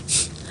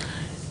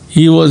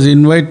 he was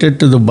invited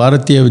to the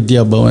Bharatiya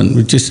Vidya Bhavan,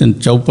 which is in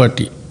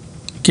Chowpatty.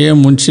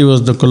 K.M. Munshi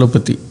was the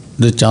Kulapati,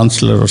 the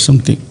Chancellor or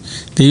something.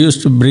 They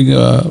used to bring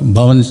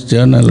Bhavan's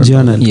journal.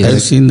 Yes.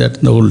 I've seen that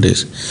in the old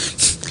days.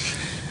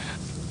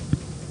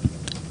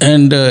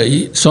 And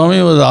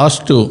Swami was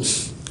asked to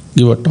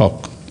give a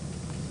talk.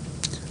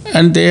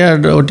 And they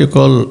had what you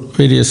call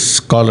various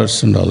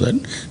scholars and all that.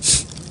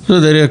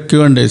 So there is a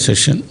Q&A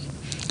session.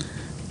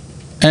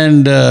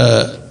 And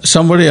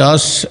somebody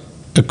asked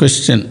a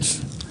question,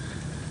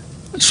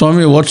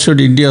 Swami, what should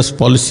India's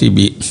policy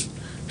be?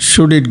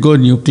 Should it go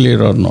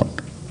nuclear or not?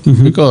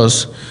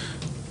 Because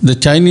the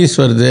Chinese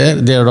were there,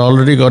 they had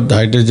already got the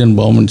hydrogen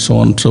bomb and so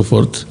on and so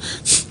forth.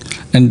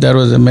 And there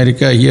was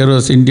America, here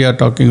was India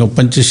talking of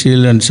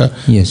Panchashil and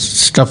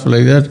stuff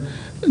like that.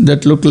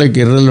 That looked like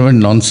irrelevant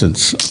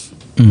nonsense.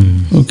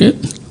 Okay?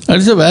 That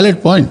is a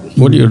valid point.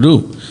 What do you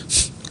do?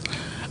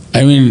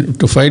 I mean,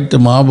 to fight the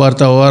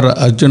Mahabharata war,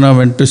 Arjuna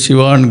went to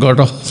Shiva and got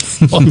all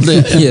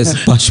the... Yes,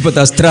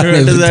 Pashpatastra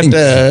and everything.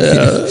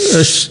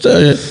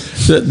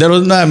 There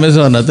was no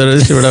Amazon,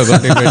 otherwise he would have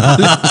got it.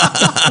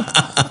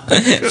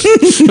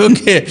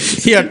 Okay,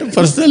 he had to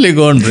personally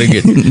go and bring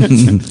it.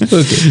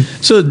 Okay,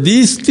 so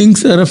these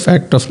things are a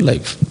fact of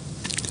life.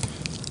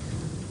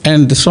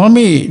 And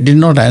Swami did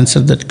not answer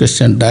that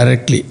question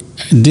directly.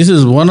 This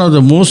is one of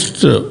the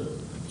most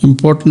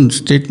important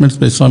statements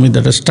by Swami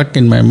that are stuck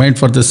in my mind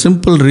for the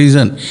simple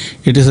reason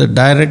it is a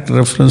direct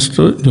reference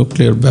to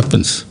nuclear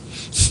weapons.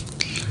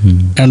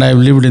 And I've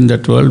lived in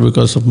that world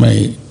because of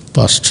my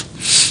past.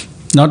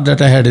 Not that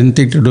I had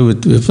anything to do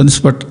with weapons,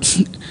 but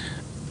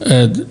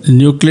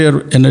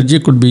nuclear energy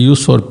could be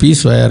used for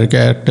peace via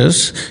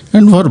reactors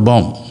and for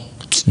bomb.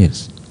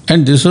 Yes.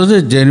 And this was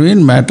a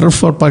genuine matter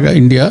for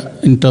India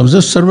in terms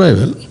of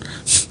survival.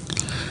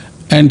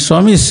 And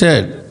Swami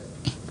said,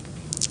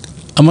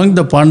 among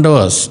the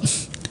Pandavas,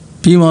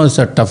 Bhima was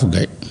a tough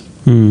guy.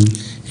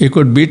 He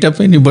could beat up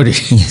anybody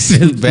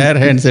with bare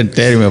hands and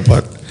tear him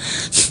apart.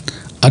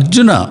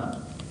 Arjuna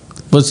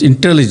was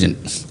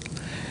intelligent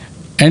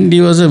and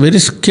he was a very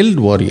skilled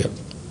warrior,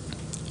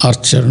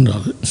 archer and all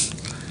that.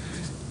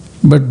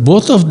 But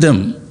both of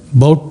them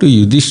bowed to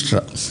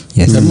Yudhishthira,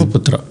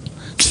 Dharmaputra.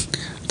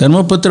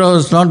 Dharmaputra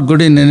was not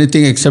good in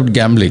anything except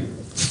gambling.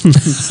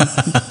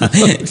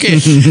 Okay,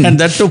 and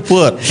that too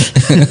poor.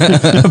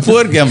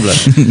 Poor gambler.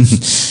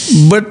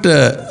 But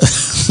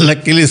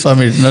luckily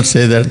Swami did not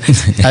say that.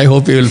 I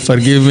hope he will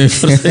forgive me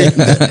for saying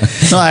that.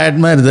 No, I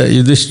admire the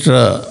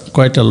Yudhishthira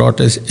quite a lot,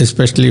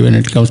 especially when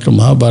it comes to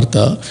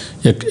Mahabharata,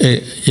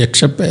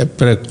 Yaksha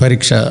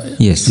Pariksha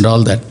and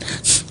all that.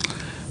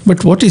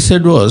 But what he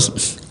said was,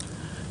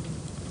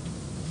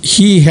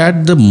 he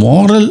had the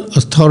moral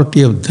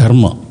authority of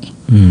Dharma.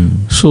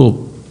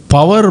 So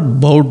power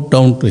bowed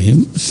down to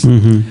him,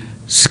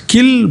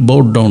 skill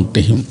bowed down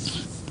to him.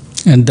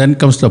 And then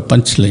comes the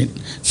punchline.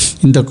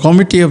 In the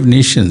Committee of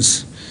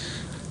Nations,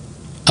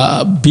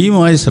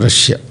 Bhima is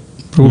Russia,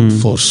 brute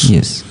force.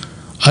 Yes.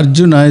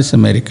 Arjuna is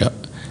America.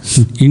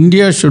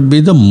 India should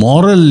be the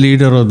moral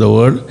leader of the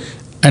world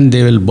and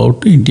they will bow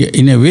to India.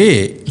 In a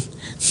way,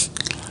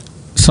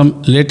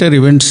 some later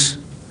events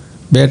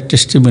bear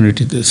testimony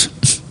to this.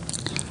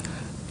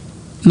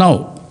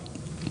 Now,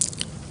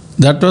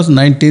 that was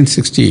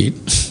 1968.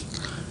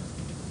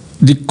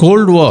 The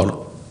Cold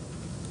War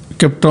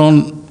kept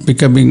on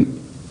becoming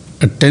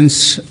a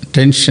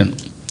tension.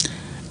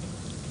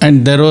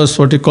 And there was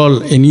what you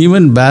call an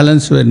even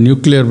balance where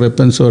nuclear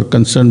weapons were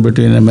concerned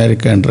between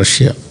America and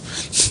Russia.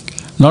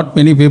 Not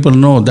many people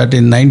know that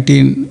in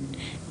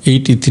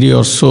 1983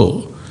 or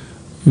so,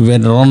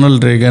 when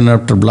Ronald Reagan,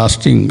 after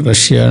blasting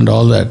Russia and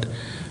all that,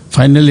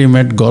 finally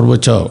met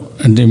Gorbachev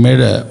and they made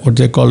what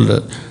they called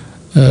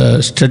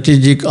a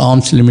strategic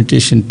arms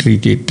limitation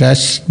treaty,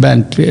 trash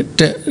ban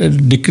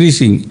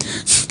decreasing.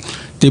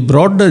 They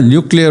brought the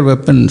nuclear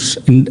weapons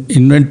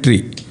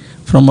inventory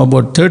from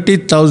about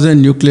 30,000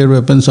 nuclear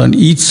weapons on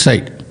each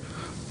side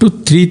to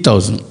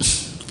 3,000.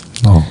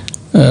 Oh,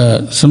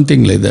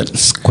 Something like that.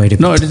 it's quite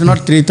a No, bit. it is not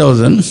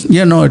 3,000.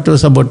 Yeah, no, it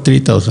was about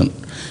 3,000.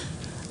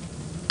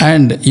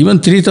 And even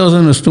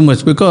 3,000 was too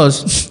much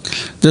because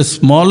the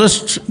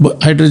smallest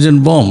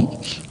hydrogen bomb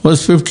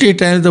was 50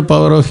 times the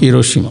power of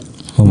Hiroshima.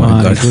 Oh my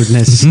My God.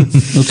 goodness.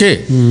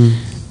 Okay?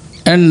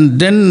 And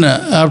then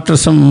after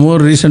some more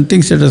recent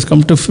things, it has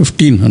come to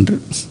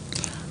 1,500.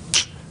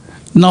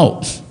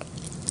 Now,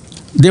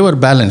 they were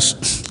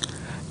balanced.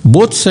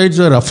 Both sides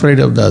were afraid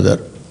of the other.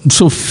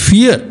 So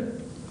fear,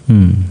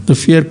 the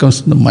fear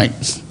comes in the mind.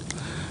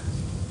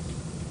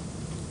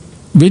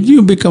 When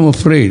you become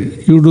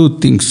afraid, you do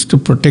things to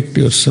protect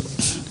yourself.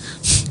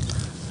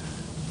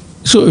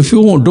 So if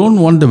you don't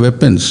want the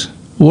weapons,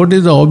 what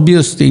is the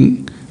obvious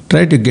thing?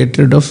 Try to get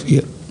rid of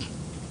fear.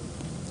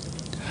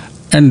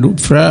 And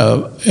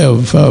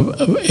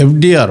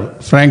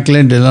FDR,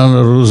 Franklin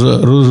Delano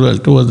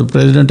Roosevelt, who was the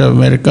President of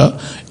America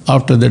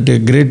after the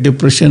Great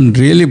Depression,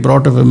 really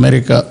brought up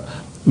America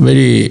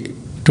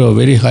to a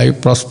very high,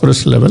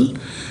 prosperous level,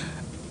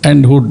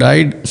 and who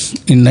died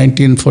in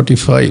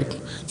 1945.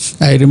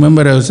 I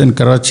remember I was in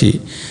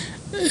Karachi.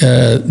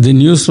 The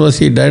news was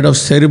he died of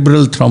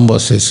cerebral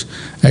thrombosis.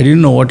 I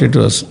didn't know what it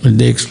was, but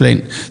they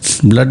explained.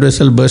 Blood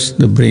vessel burst in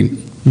the brain.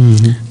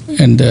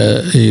 And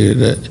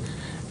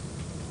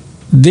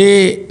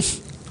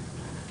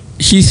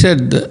he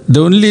said, the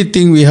only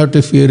thing we have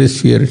to fear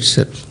is fear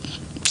itself.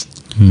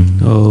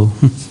 Oh.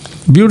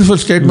 Beautiful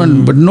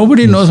statement, but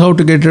nobody knows how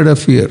to get rid of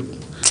fear.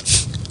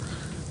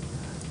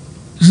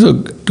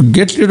 So to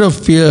get rid of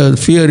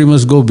fear you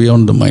must go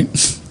beyond the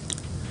mind.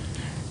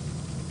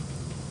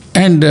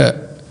 And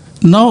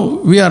now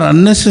we are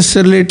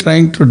unnecessarily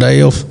trying to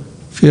die of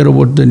fear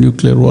about the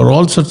nuclear war.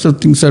 All sorts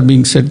of things are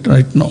being said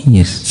right now.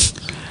 Yes.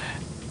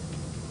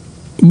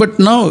 But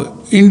now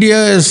India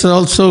has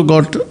also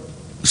got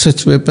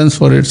such weapons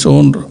for its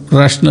own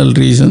rational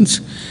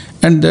reasons,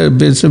 and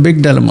there's a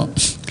big dilemma.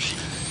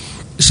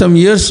 Some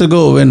years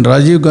ago, when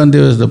Rajiv Gandhi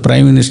was the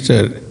Prime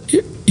Minister,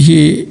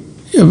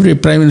 every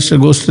Prime Minister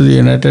goes to the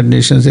United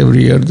Nations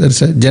every year,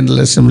 there's a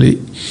General Assembly.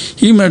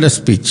 He made a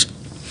speech.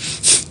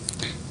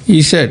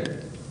 He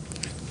said,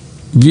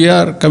 we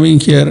are coming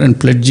here and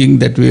pledging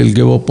that we will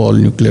give up all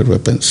nuclear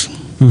weapons,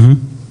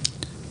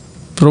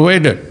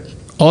 provided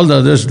all the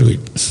others do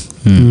it.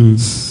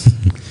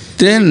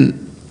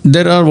 Then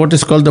there are what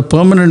is called the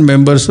permanent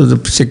members of the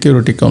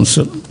Security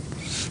Council.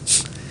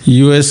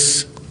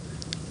 US,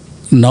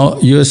 now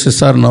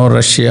USSR, now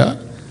Russia,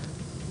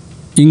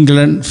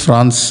 England,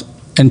 France,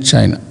 and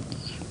China.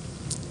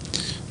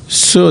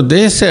 So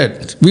they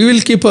said, we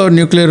will keep our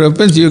nuclear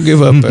weapons, you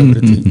give up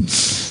everything.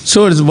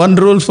 So it's one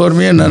rule for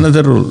me and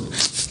another rule.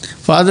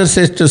 Father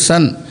says to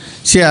son,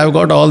 see, I've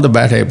got all the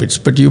bad habits,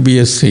 but you be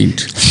a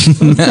saint.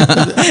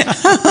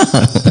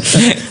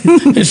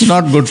 It's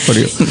not good for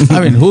you.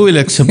 I mean, who will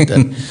accept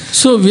that?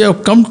 So we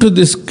have come to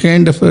this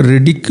kind of a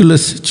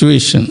ridiculous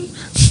situation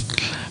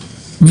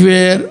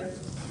where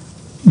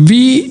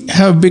we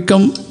have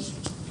become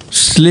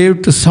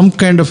slave to some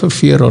kind of a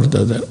fear or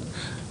the other.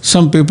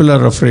 Some people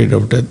are afraid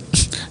of death.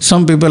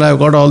 Some people, I've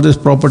got all this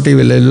property,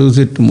 will I lose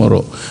it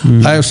tomorrow?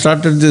 I have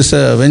started this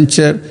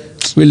venture,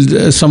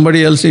 will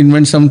somebody else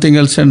invent something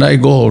else and I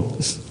go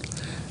out?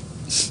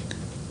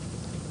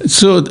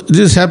 So this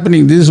is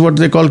happening. This is what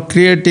they call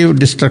creative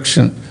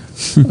destruction.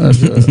 And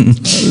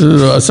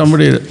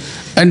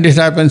it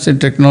happens in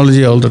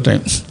technology all the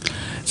time.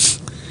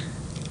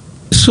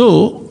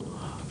 So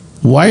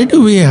why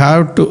do we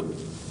have to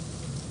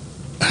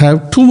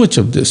have too much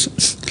of this?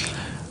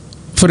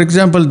 For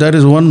example, there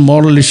is one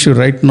moral issue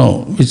right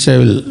now which I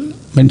will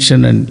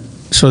mention, and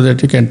so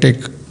that you can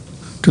take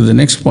to the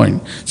next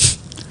point.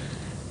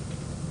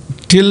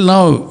 Till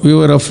now we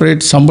were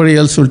afraid somebody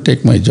else will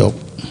take my job.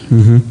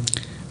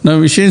 Now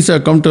machines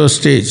have come to a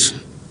stage,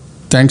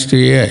 thanks to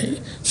AI,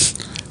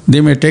 they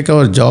may take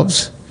our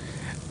jobs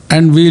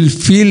and we will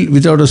feel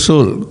without a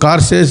soul. Car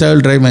says, I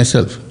will drive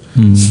myself.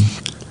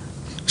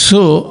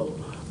 So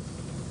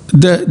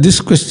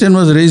this question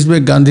was raised by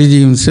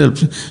Gandhiji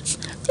himself.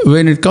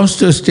 When it comes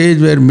to a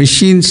stage where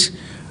machines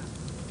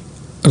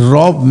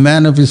rob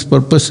man of his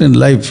purpose in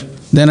life,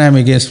 then I am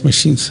against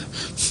machines.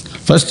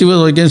 First he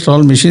was against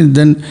all machines,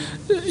 then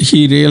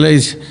he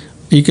realized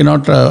he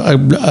cannot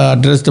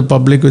address the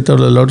public without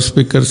a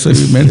loudspeaker, so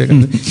he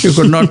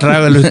could not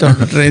travel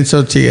without a train,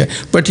 so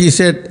but he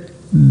said,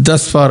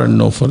 thus far and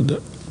no further.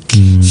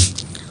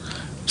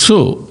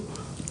 So,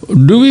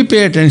 do we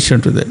pay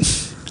attention to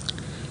that?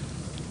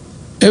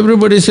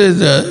 Everybody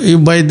says, you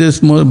buy this,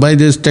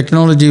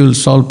 technology will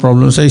solve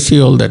problems. I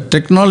see all that.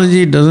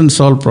 Technology doesn't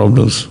solve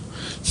problems.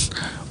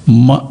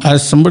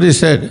 As somebody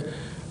said,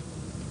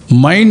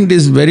 mind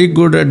is very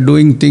good at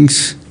doing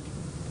things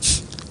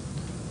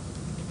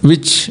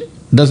which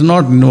does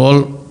not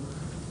involve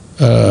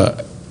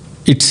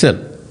itself.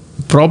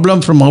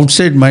 Problem from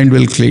outside, mind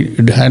will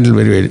handle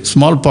very well.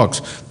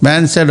 Smallpox.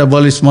 Man said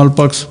abolish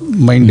smallpox,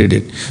 mind did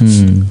it.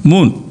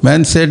 Moon.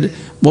 Man said,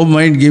 oh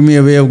mind, give me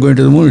a way of going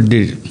to the moon, it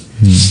did it.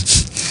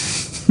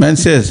 Man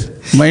says,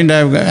 mind,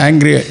 I'm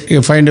angry,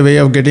 you find a way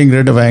of getting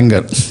rid of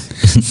anger.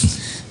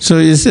 So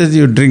he says,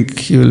 you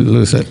drink, you will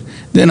lose it.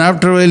 Then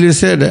after a while you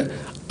said,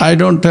 I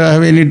don't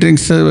have any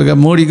drinks,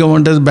 Modi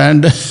government has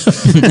banned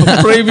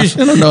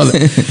prohibition and all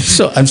that.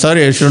 So I'm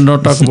sorry, I should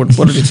not talk about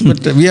politics, but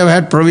we have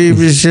had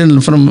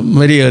prohibition from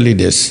very early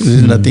days. This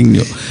is nothing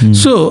new.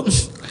 So,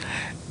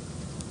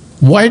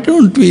 why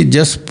don't we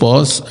just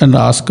pause and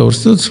ask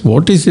ourselves,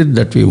 what is it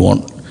that we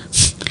want?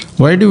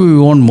 Why do we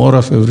want more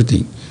of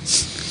everything?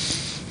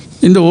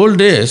 In the old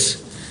days,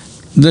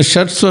 the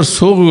shirts were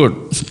so good.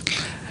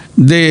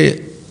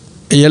 The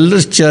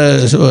eldest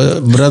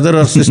brother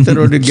or sister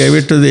would give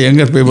it to the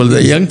younger people.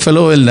 The young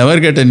fellow will never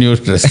get a new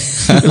dress.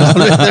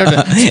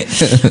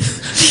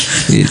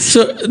 So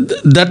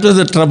that was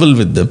the trouble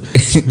with them.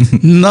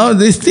 Now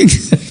these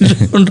things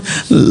don't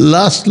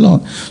last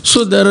long.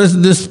 So there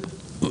is this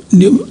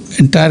new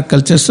entire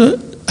culture. So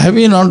have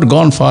we not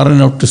gone far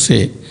enough to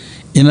say,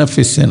 enough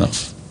is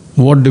enough?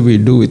 What do we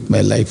do with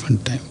my life and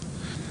time?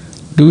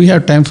 Do we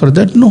have time for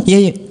that? No.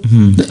 Yeah.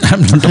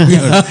 I'm not talking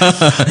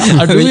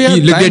about do we have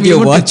You look time at your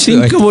even watch, to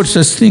think right? about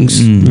such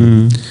things?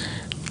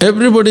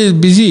 Everybody is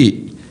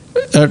busy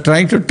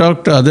trying to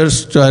talk to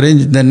others to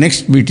arrange the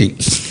next meeting.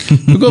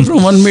 You go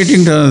from one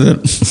meeting to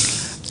another.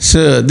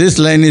 So this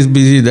line is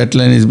busy, that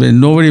line is busy.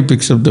 Nobody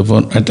picks up the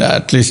phone,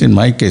 at least in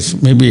my case.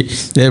 Maybe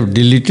they have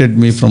deleted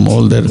me from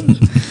all their...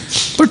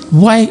 But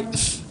why?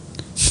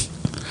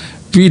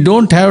 We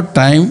don't have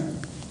time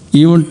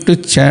even to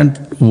chant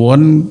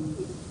one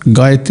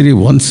Gayatri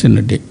once in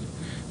a day.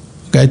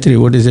 Gayatri,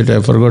 what is it?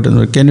 I've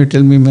forgotten. Can you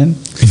tell me, man?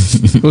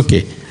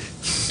 Okay.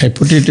 I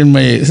put it in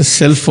my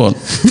cell phone.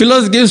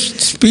 Fellows give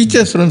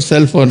speeches from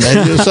cell phone.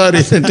 I'm sorry,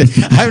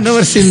 I've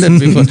never seen that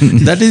before.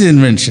 That is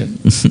invention.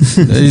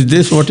 Is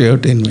this what you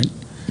have to invent?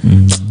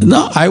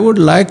 Now, I would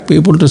like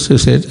people to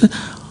say,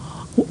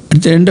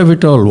 at the end of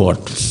it all, what?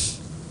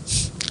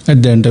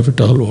 At the end of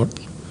it all, what?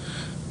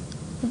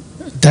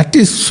 That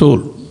is soul.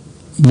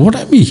 What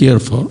am I here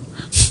for?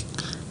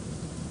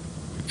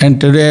 And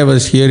today I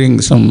was hearing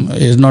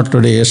not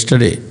today,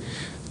 yesterday,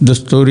 the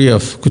story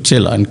of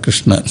Kuchela and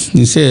Krishna.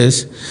 He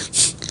says,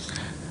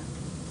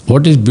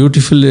 what is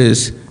beautiful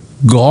is,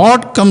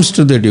 God comes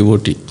to the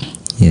devotee.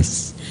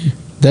 Yes.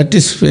 That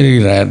is very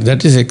rare.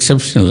 That is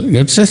exceptional.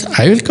 God says,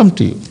 I will come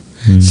to you.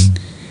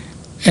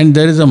 And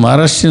there is a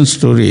Maharashtrian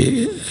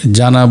story,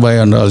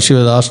 Janabai and all. She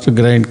was asked to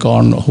grind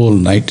corn whole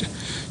night.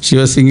 She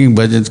was singing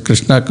bhajans.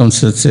 Krishna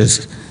comes and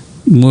says,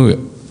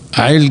 move.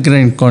 I will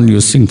grind corn,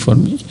 you sing for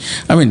me.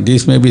 I mean,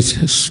 these may be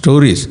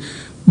stories.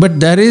 But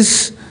there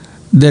is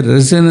the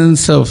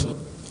resonance of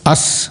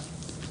us.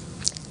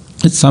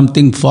 It's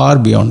something far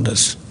beyond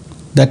us.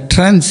 That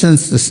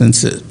transcends the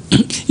senses.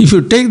 If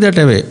you take that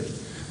away,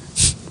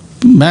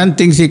 man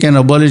thinks he can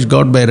abolish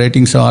God by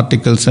writing some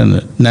articles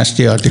and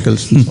nasty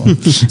articles and so on,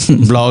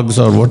 blogs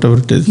or whatever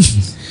it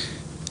is.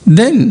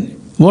 Then,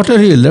 what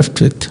are you left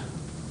with?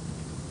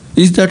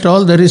 Is that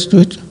all there is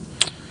to it?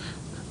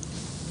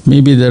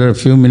 Maybe there are a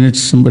few minutes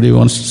somebody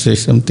wants to say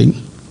something.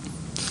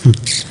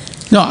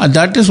 No,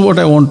 that is what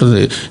I want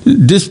to say.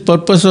 This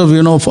purpose of,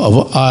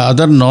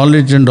 other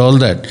knowledge and all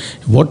that,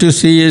 what you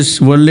see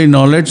is worldly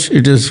knowledge.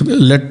 It is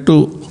led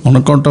to, on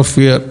account of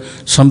fear,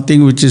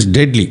 something which is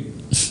deadly.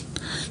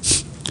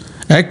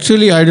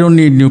 Actually, I don't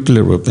need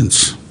nuclear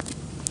weapons.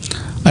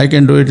 I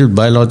can do it with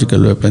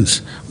biological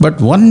weapons.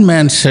 But one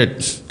man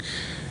said,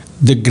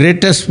 the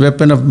greatest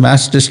weapon of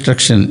mass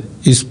destruction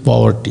is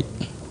poverty.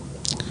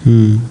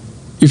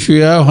 If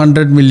you have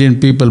 100 million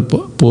people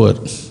poor,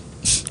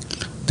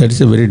 that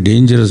is a very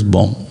dangerous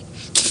bomb.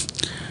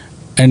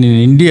 And in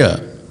India,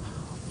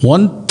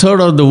 1/3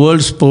 of the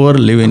world's poor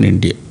live in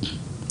India.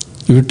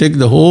 If you take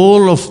the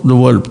whole of the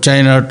world,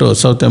 China to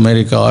South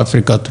America,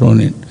 Africa thrown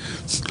in,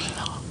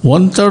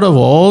 1/3 of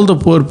all the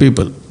poor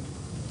people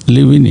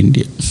live in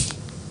India.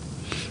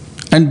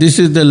 And this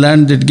is the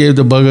land that gave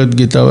the Bhagavad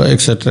Gita,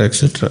 etc.,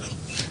 etc.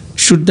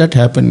 Should that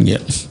happen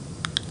here?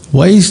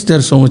 Why is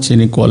there so much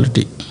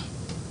inequality?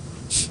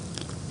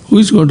 Who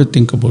is going to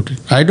think about it?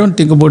 I don't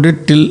think about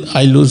it till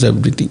I lose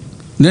everything.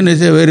 Then I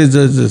say, where is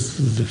this?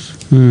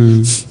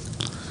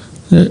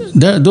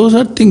 Those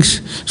are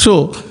things.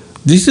 So,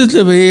 this is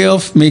the way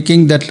of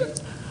making that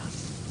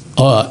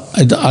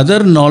the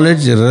other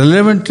knowledge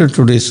relevant to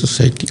today's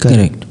society.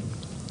 Correct.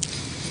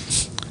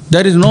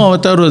 There is no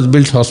avatar who has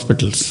built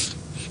hospitals.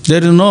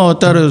 There is no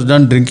avatar who has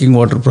done drinking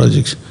water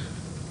projects.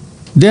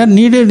 They are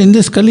needed in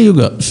this Kali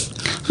Yuga.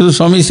 So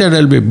Swami said,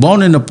 I will be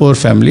born in a poor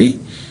family.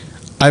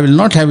 I will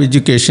not have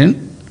education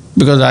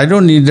because I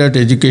don't need that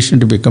education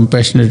to be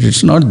compassionate.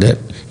 It's not there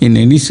in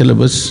any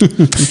syllabus.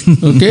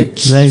 Okay?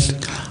 Right.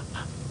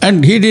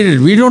 And he did it.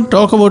 We don't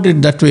talk about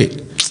it that way.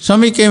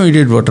 Swami came, he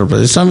did water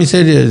project. Swami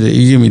said,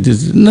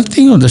 this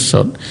nothing of the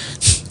sort.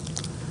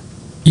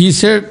 He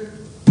said,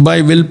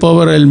 by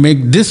willpower, I'll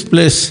make this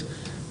place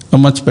a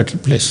much better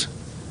place.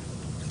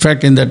 In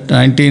fact, in that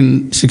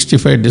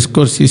 1965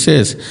 discourse, he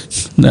says,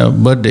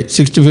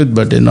 65th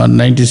birthday, not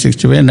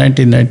 1965,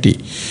 1990.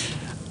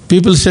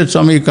 People said,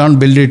 Swami, you can't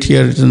build it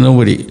here, it's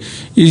nobody.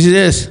 He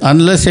says,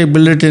 unless I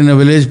build it in a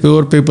village,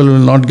 poor people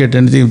will not get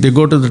anything. If they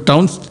go to the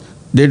towns,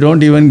 they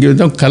don't even give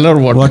them color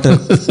water.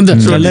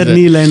 That's what Color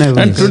he said.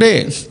 Neela And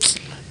today,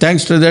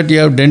 thanks to that, you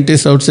have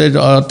dentists outside,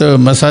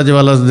 massage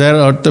walas there,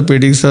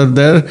 orthopedics are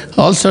there,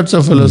 all sorts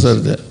of fellows are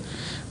there.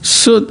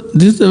 So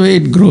this is the way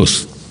it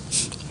grows.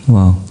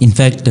 Wow. In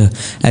fact,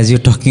 as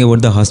you're talking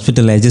about the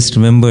hospital, I just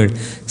remembered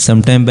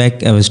some time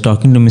back I was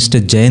talking to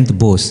Mr. Jayant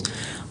Bose,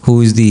 who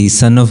is the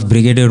son of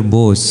Brigadier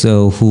Bose,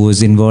 who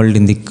was involved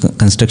in the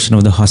construction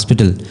of the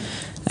hospital.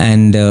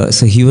 And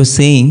so he was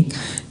saying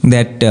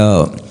that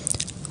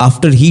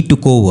after he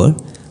took over,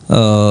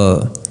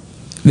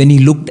 when he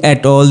looked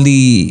at all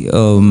the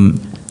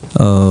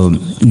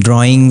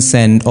drawings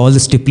and all the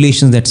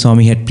stipulations that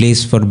Swami had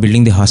placed for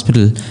building the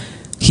hospital,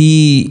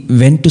 he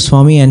went to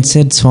Swami and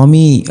said,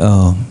 Swami,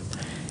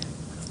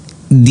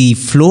 the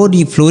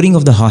flooring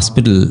of the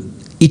hospital,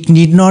 it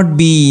need not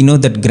be,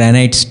 that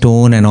granite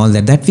stone and all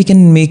that. That we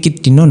can make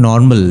it,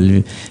 normal.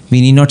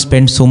 We need not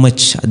spend so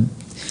much.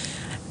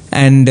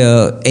 And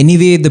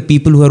anyway, the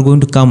people who are going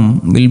to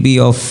come will be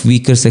of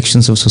weaker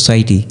sections of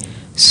society.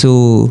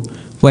 So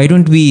why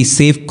don't we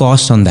save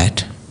cost on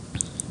that?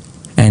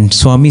 And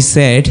Swami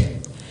said,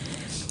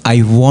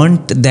 I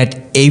want that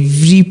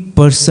every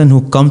person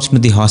who comes to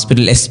the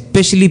hospital,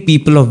 especially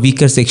people of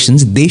weaker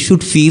sections, they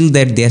should feel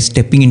that they are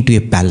stepping into a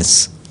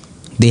palace.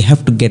 They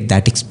have to get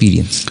that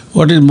experience.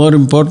 What is more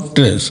important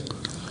is,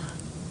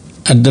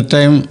 at the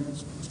time,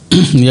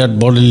 he had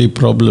bodily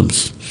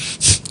problems.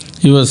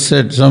 He was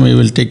said, Swami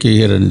will take you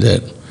here and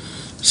there.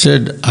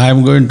 Said, I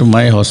am going to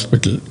my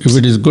hospital. If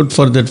it is good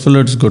for that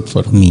fellow, it's good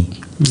for me.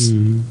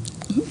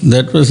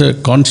 That was a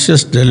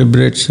conscious,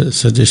 deliberate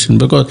suggestion,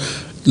 because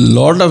a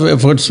lot of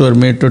efforts were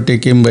made to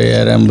take him by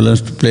air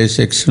ambulance to place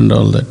X and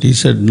all that. He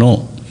said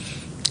no.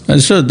 And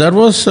so that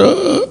was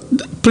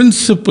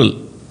principle,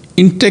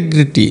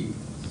 integrity,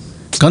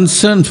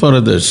 concern for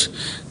others.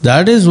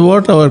 That is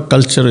what our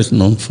culture is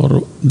known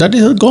for. That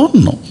is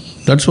gone now.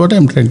 That's what I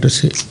am trying to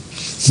say.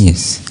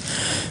 Yes.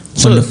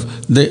 So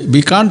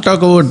we can't talk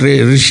about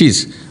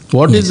rishis.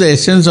 What is the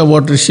essence of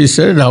what Rishi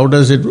said? How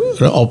does it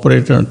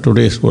operate on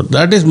today's world?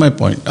 That is my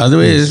point.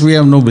 Otherwise, we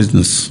have no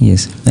business.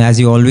 Yes. As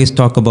you always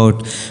talk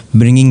about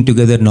bringing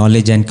together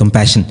knowledge and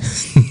compassion.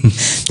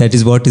 That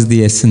is what is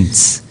the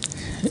essence.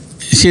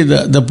 See,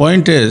 the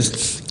point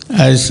is,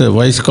 as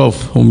Weisskopf,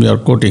 whom you are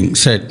quoting,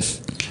 said,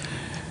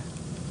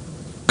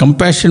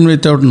 compassion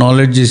without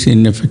knowledge is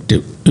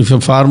ineffective. If a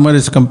farmer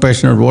is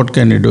compassionate, what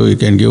can he do? He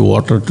can give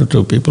water to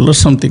two people or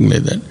something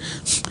like that.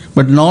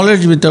 But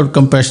knowledge without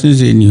compassion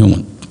is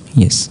inhuman.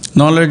 Yes.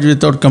 Knowledge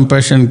without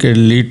compassion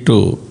can lead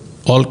to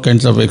all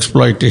kinds of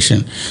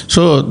exploitation.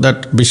 So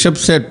that bishop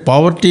said,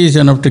 poverty is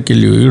enough to kill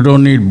you. You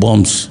don't need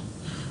bombs.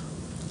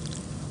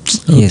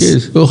 Okay.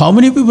 Yes. So how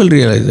many people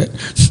realize that?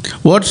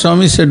 What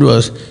Swami said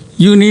was,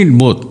 you need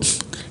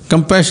both.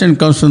 Compassion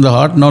comes from the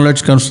heart,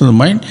 knowledge comes from the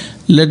mind.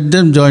 Let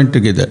them join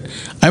together.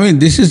 I mean,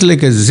 this is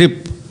like a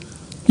zip.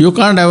 You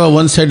can't have a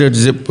one-sided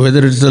zip,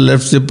 whether it's the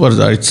left zip or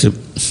the right zip.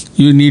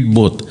 You need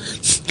both.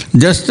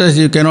 Just as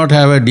you cannot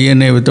have a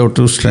DNA without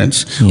two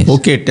strands. Yes.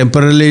 Okay,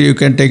 temporarily you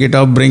can take it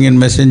off, bring in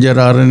messenger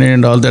RNA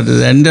and all that. At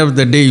the end of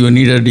the day, you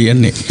need a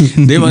DNA.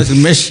 They must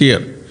mesh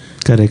here.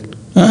 Correct.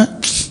 Huh?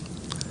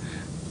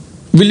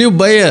 Will you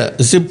buy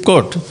a zip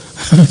coat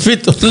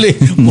with only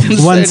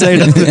one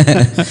side?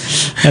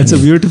 That's a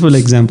beautiful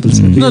example,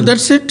 sir. No,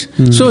 that's it.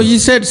 So he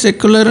said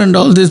secular and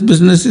all this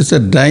business is a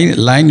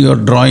line you're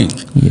drawing.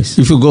 Yes.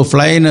 If you go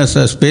fly in a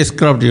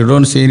spacecraft, you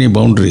don't see any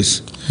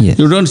boundaries. Yes.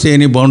 You don't see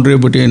any boundary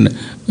between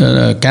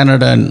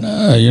Canada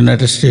and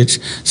United States.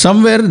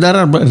 Somewhere there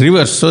are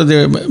rivers, so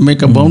they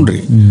make a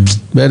boundary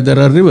where there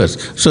are rivers.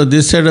 So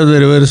this side of the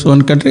river is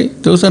one country.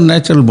 Those are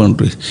natural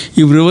boundaries.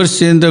 If rivers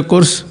change the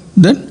course,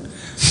 then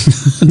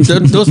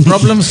those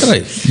problems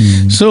arise.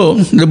 So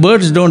the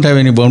birds don't have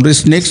any boundaries,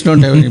 snakes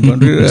don't have any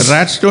boundaries,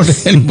 rats don't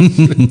have any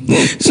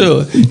boundaries.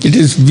 So it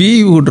is we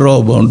who draw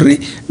a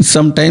boundary.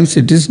 Sometimes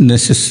it is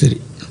necessary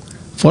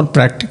for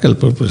practical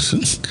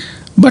purposes.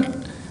 But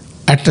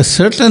at a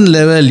certain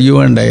level, you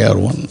and I are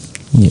one.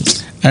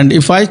 Yes. And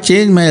if I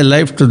change my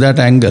life to that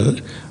angle,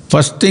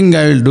 first thing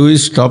I will do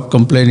is stop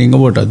complaining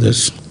about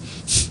others.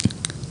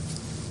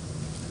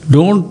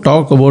 Don't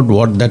talk about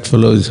what that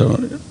fellow is.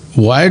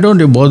 Why don't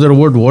you bother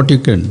about what you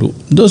can do?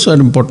 Those are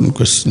important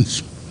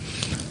questions.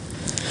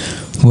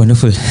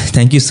 Wonderful.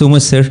 Thank you so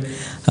much, sir.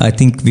 I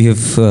think we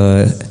have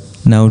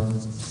now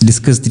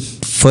discussed the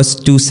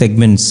first two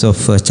segments of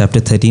chapter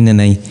 13,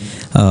 and I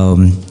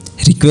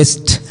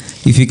request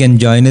if you can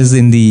join us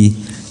in the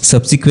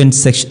subsequent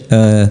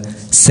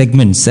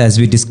segments as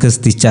we discuss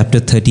the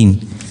chapter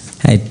 13.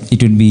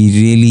 It would be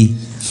really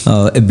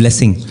a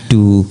blessing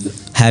to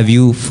have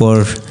you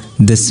for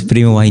this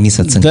Prema Vahini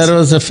Satsangh. There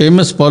was a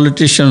famous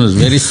politician who was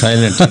very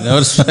silent. He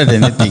never said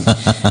anything.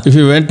 If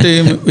you went to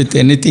him with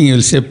anything, he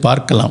will say,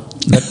 Parkalam.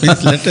 That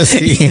means let us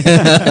see.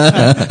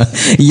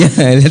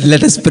 Yeah,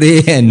 let us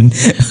pray and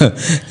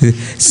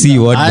see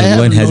what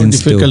Bhagawan has in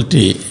store. I have no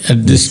difficulty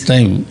at this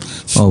time.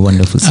 Oh,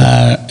 wonderful,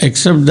 sir.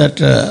 Except that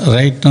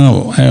right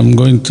now I am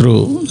going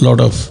through a lot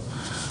of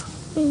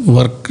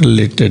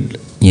work-related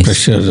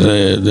pressure,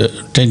 the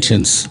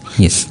tensions.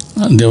 Yes.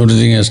 And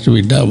everything has to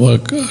be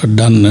work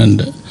done,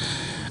 and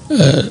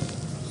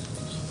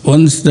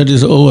once that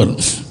is over,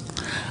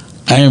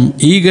 I am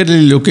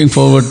eagerly looking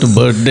forward to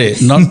birthday,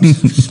 not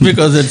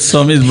because it's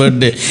Swami's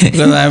birthday,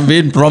 because I have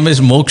been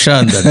promised moksha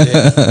on that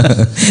day.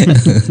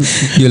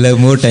 You'll have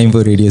more time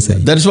for Radio Sai.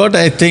 That's what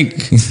I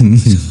think.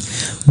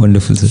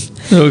 Wonderful, sir.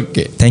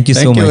 Okay. Thank you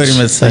so much. Thank you very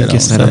much, Thank you,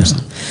 Sairam.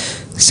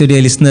 So,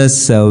 dear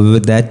listeners,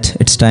 with that,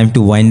 it's time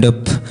to wind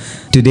up.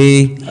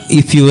 Today,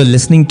 if you were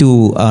listening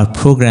to our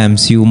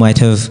programs, you might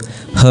have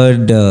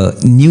heard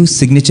new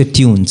signature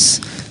tunes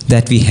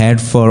that we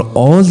had for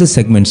all the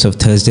segments of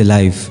Thursday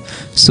Live.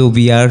 So,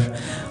 we are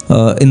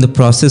in the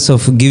process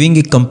of giving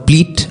a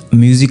complete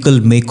musical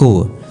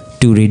makeover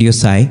to Radio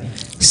Sai.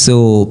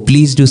 So,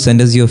 please do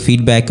send us your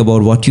feedback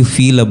about what you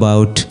feel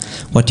about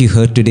what you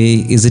heard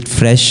today. Is it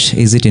fresh?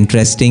 Is it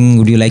interesting?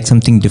 Would you like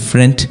something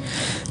different?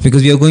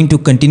 Because we are going to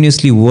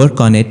continuously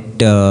work on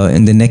it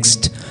in the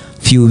next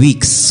few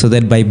weeks, so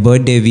that by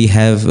birthday we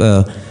have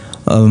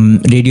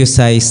Radio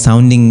Sai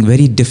sounding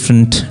very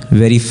different,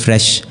 very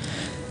fresh.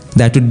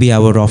 That would be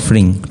our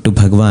offering to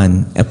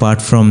Bhagawan, apart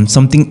from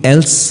something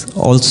else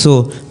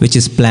also which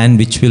is planned,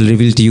 which we'll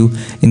reveal to you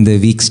in the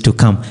weeks to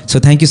come. So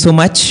thank you so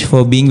much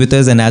for being with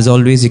us, and as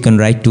always, you can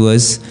write to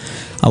us.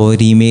 Our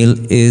email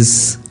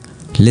is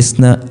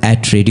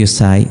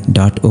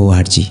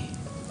listener@radiosai.org.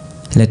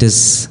 Let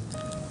us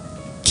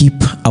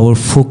keep our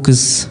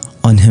focus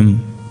on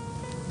Him,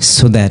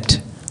 so that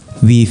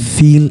we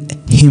feel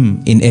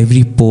Him in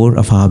every pore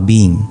of our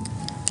being,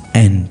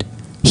 and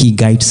He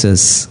guides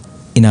us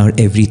in our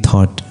every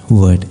thought,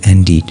 word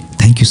and deed.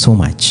 Thank you so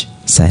much.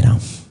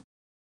 Sairam.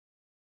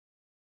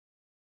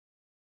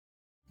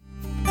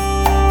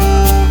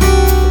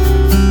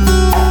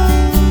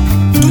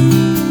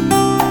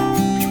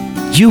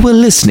 You were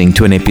listening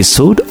to an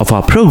episode of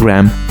our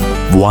program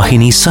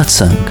Vahini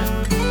Satsangh.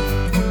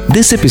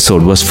 This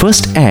episode was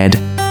first aired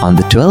on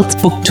the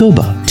 12th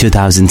October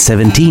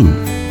 2017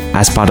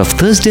 as part of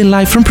Thursday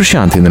Live from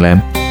Prasanthi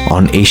Nilayam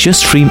on Asia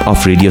stream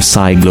of Radio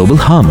Sai Global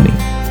Harmony.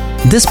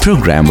 This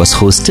program was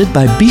hosted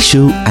by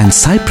Bishu and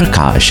Sai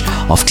Prakash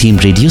of Team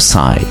Radio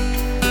Sai.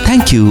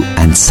 Thank you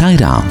and Sai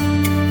Ram.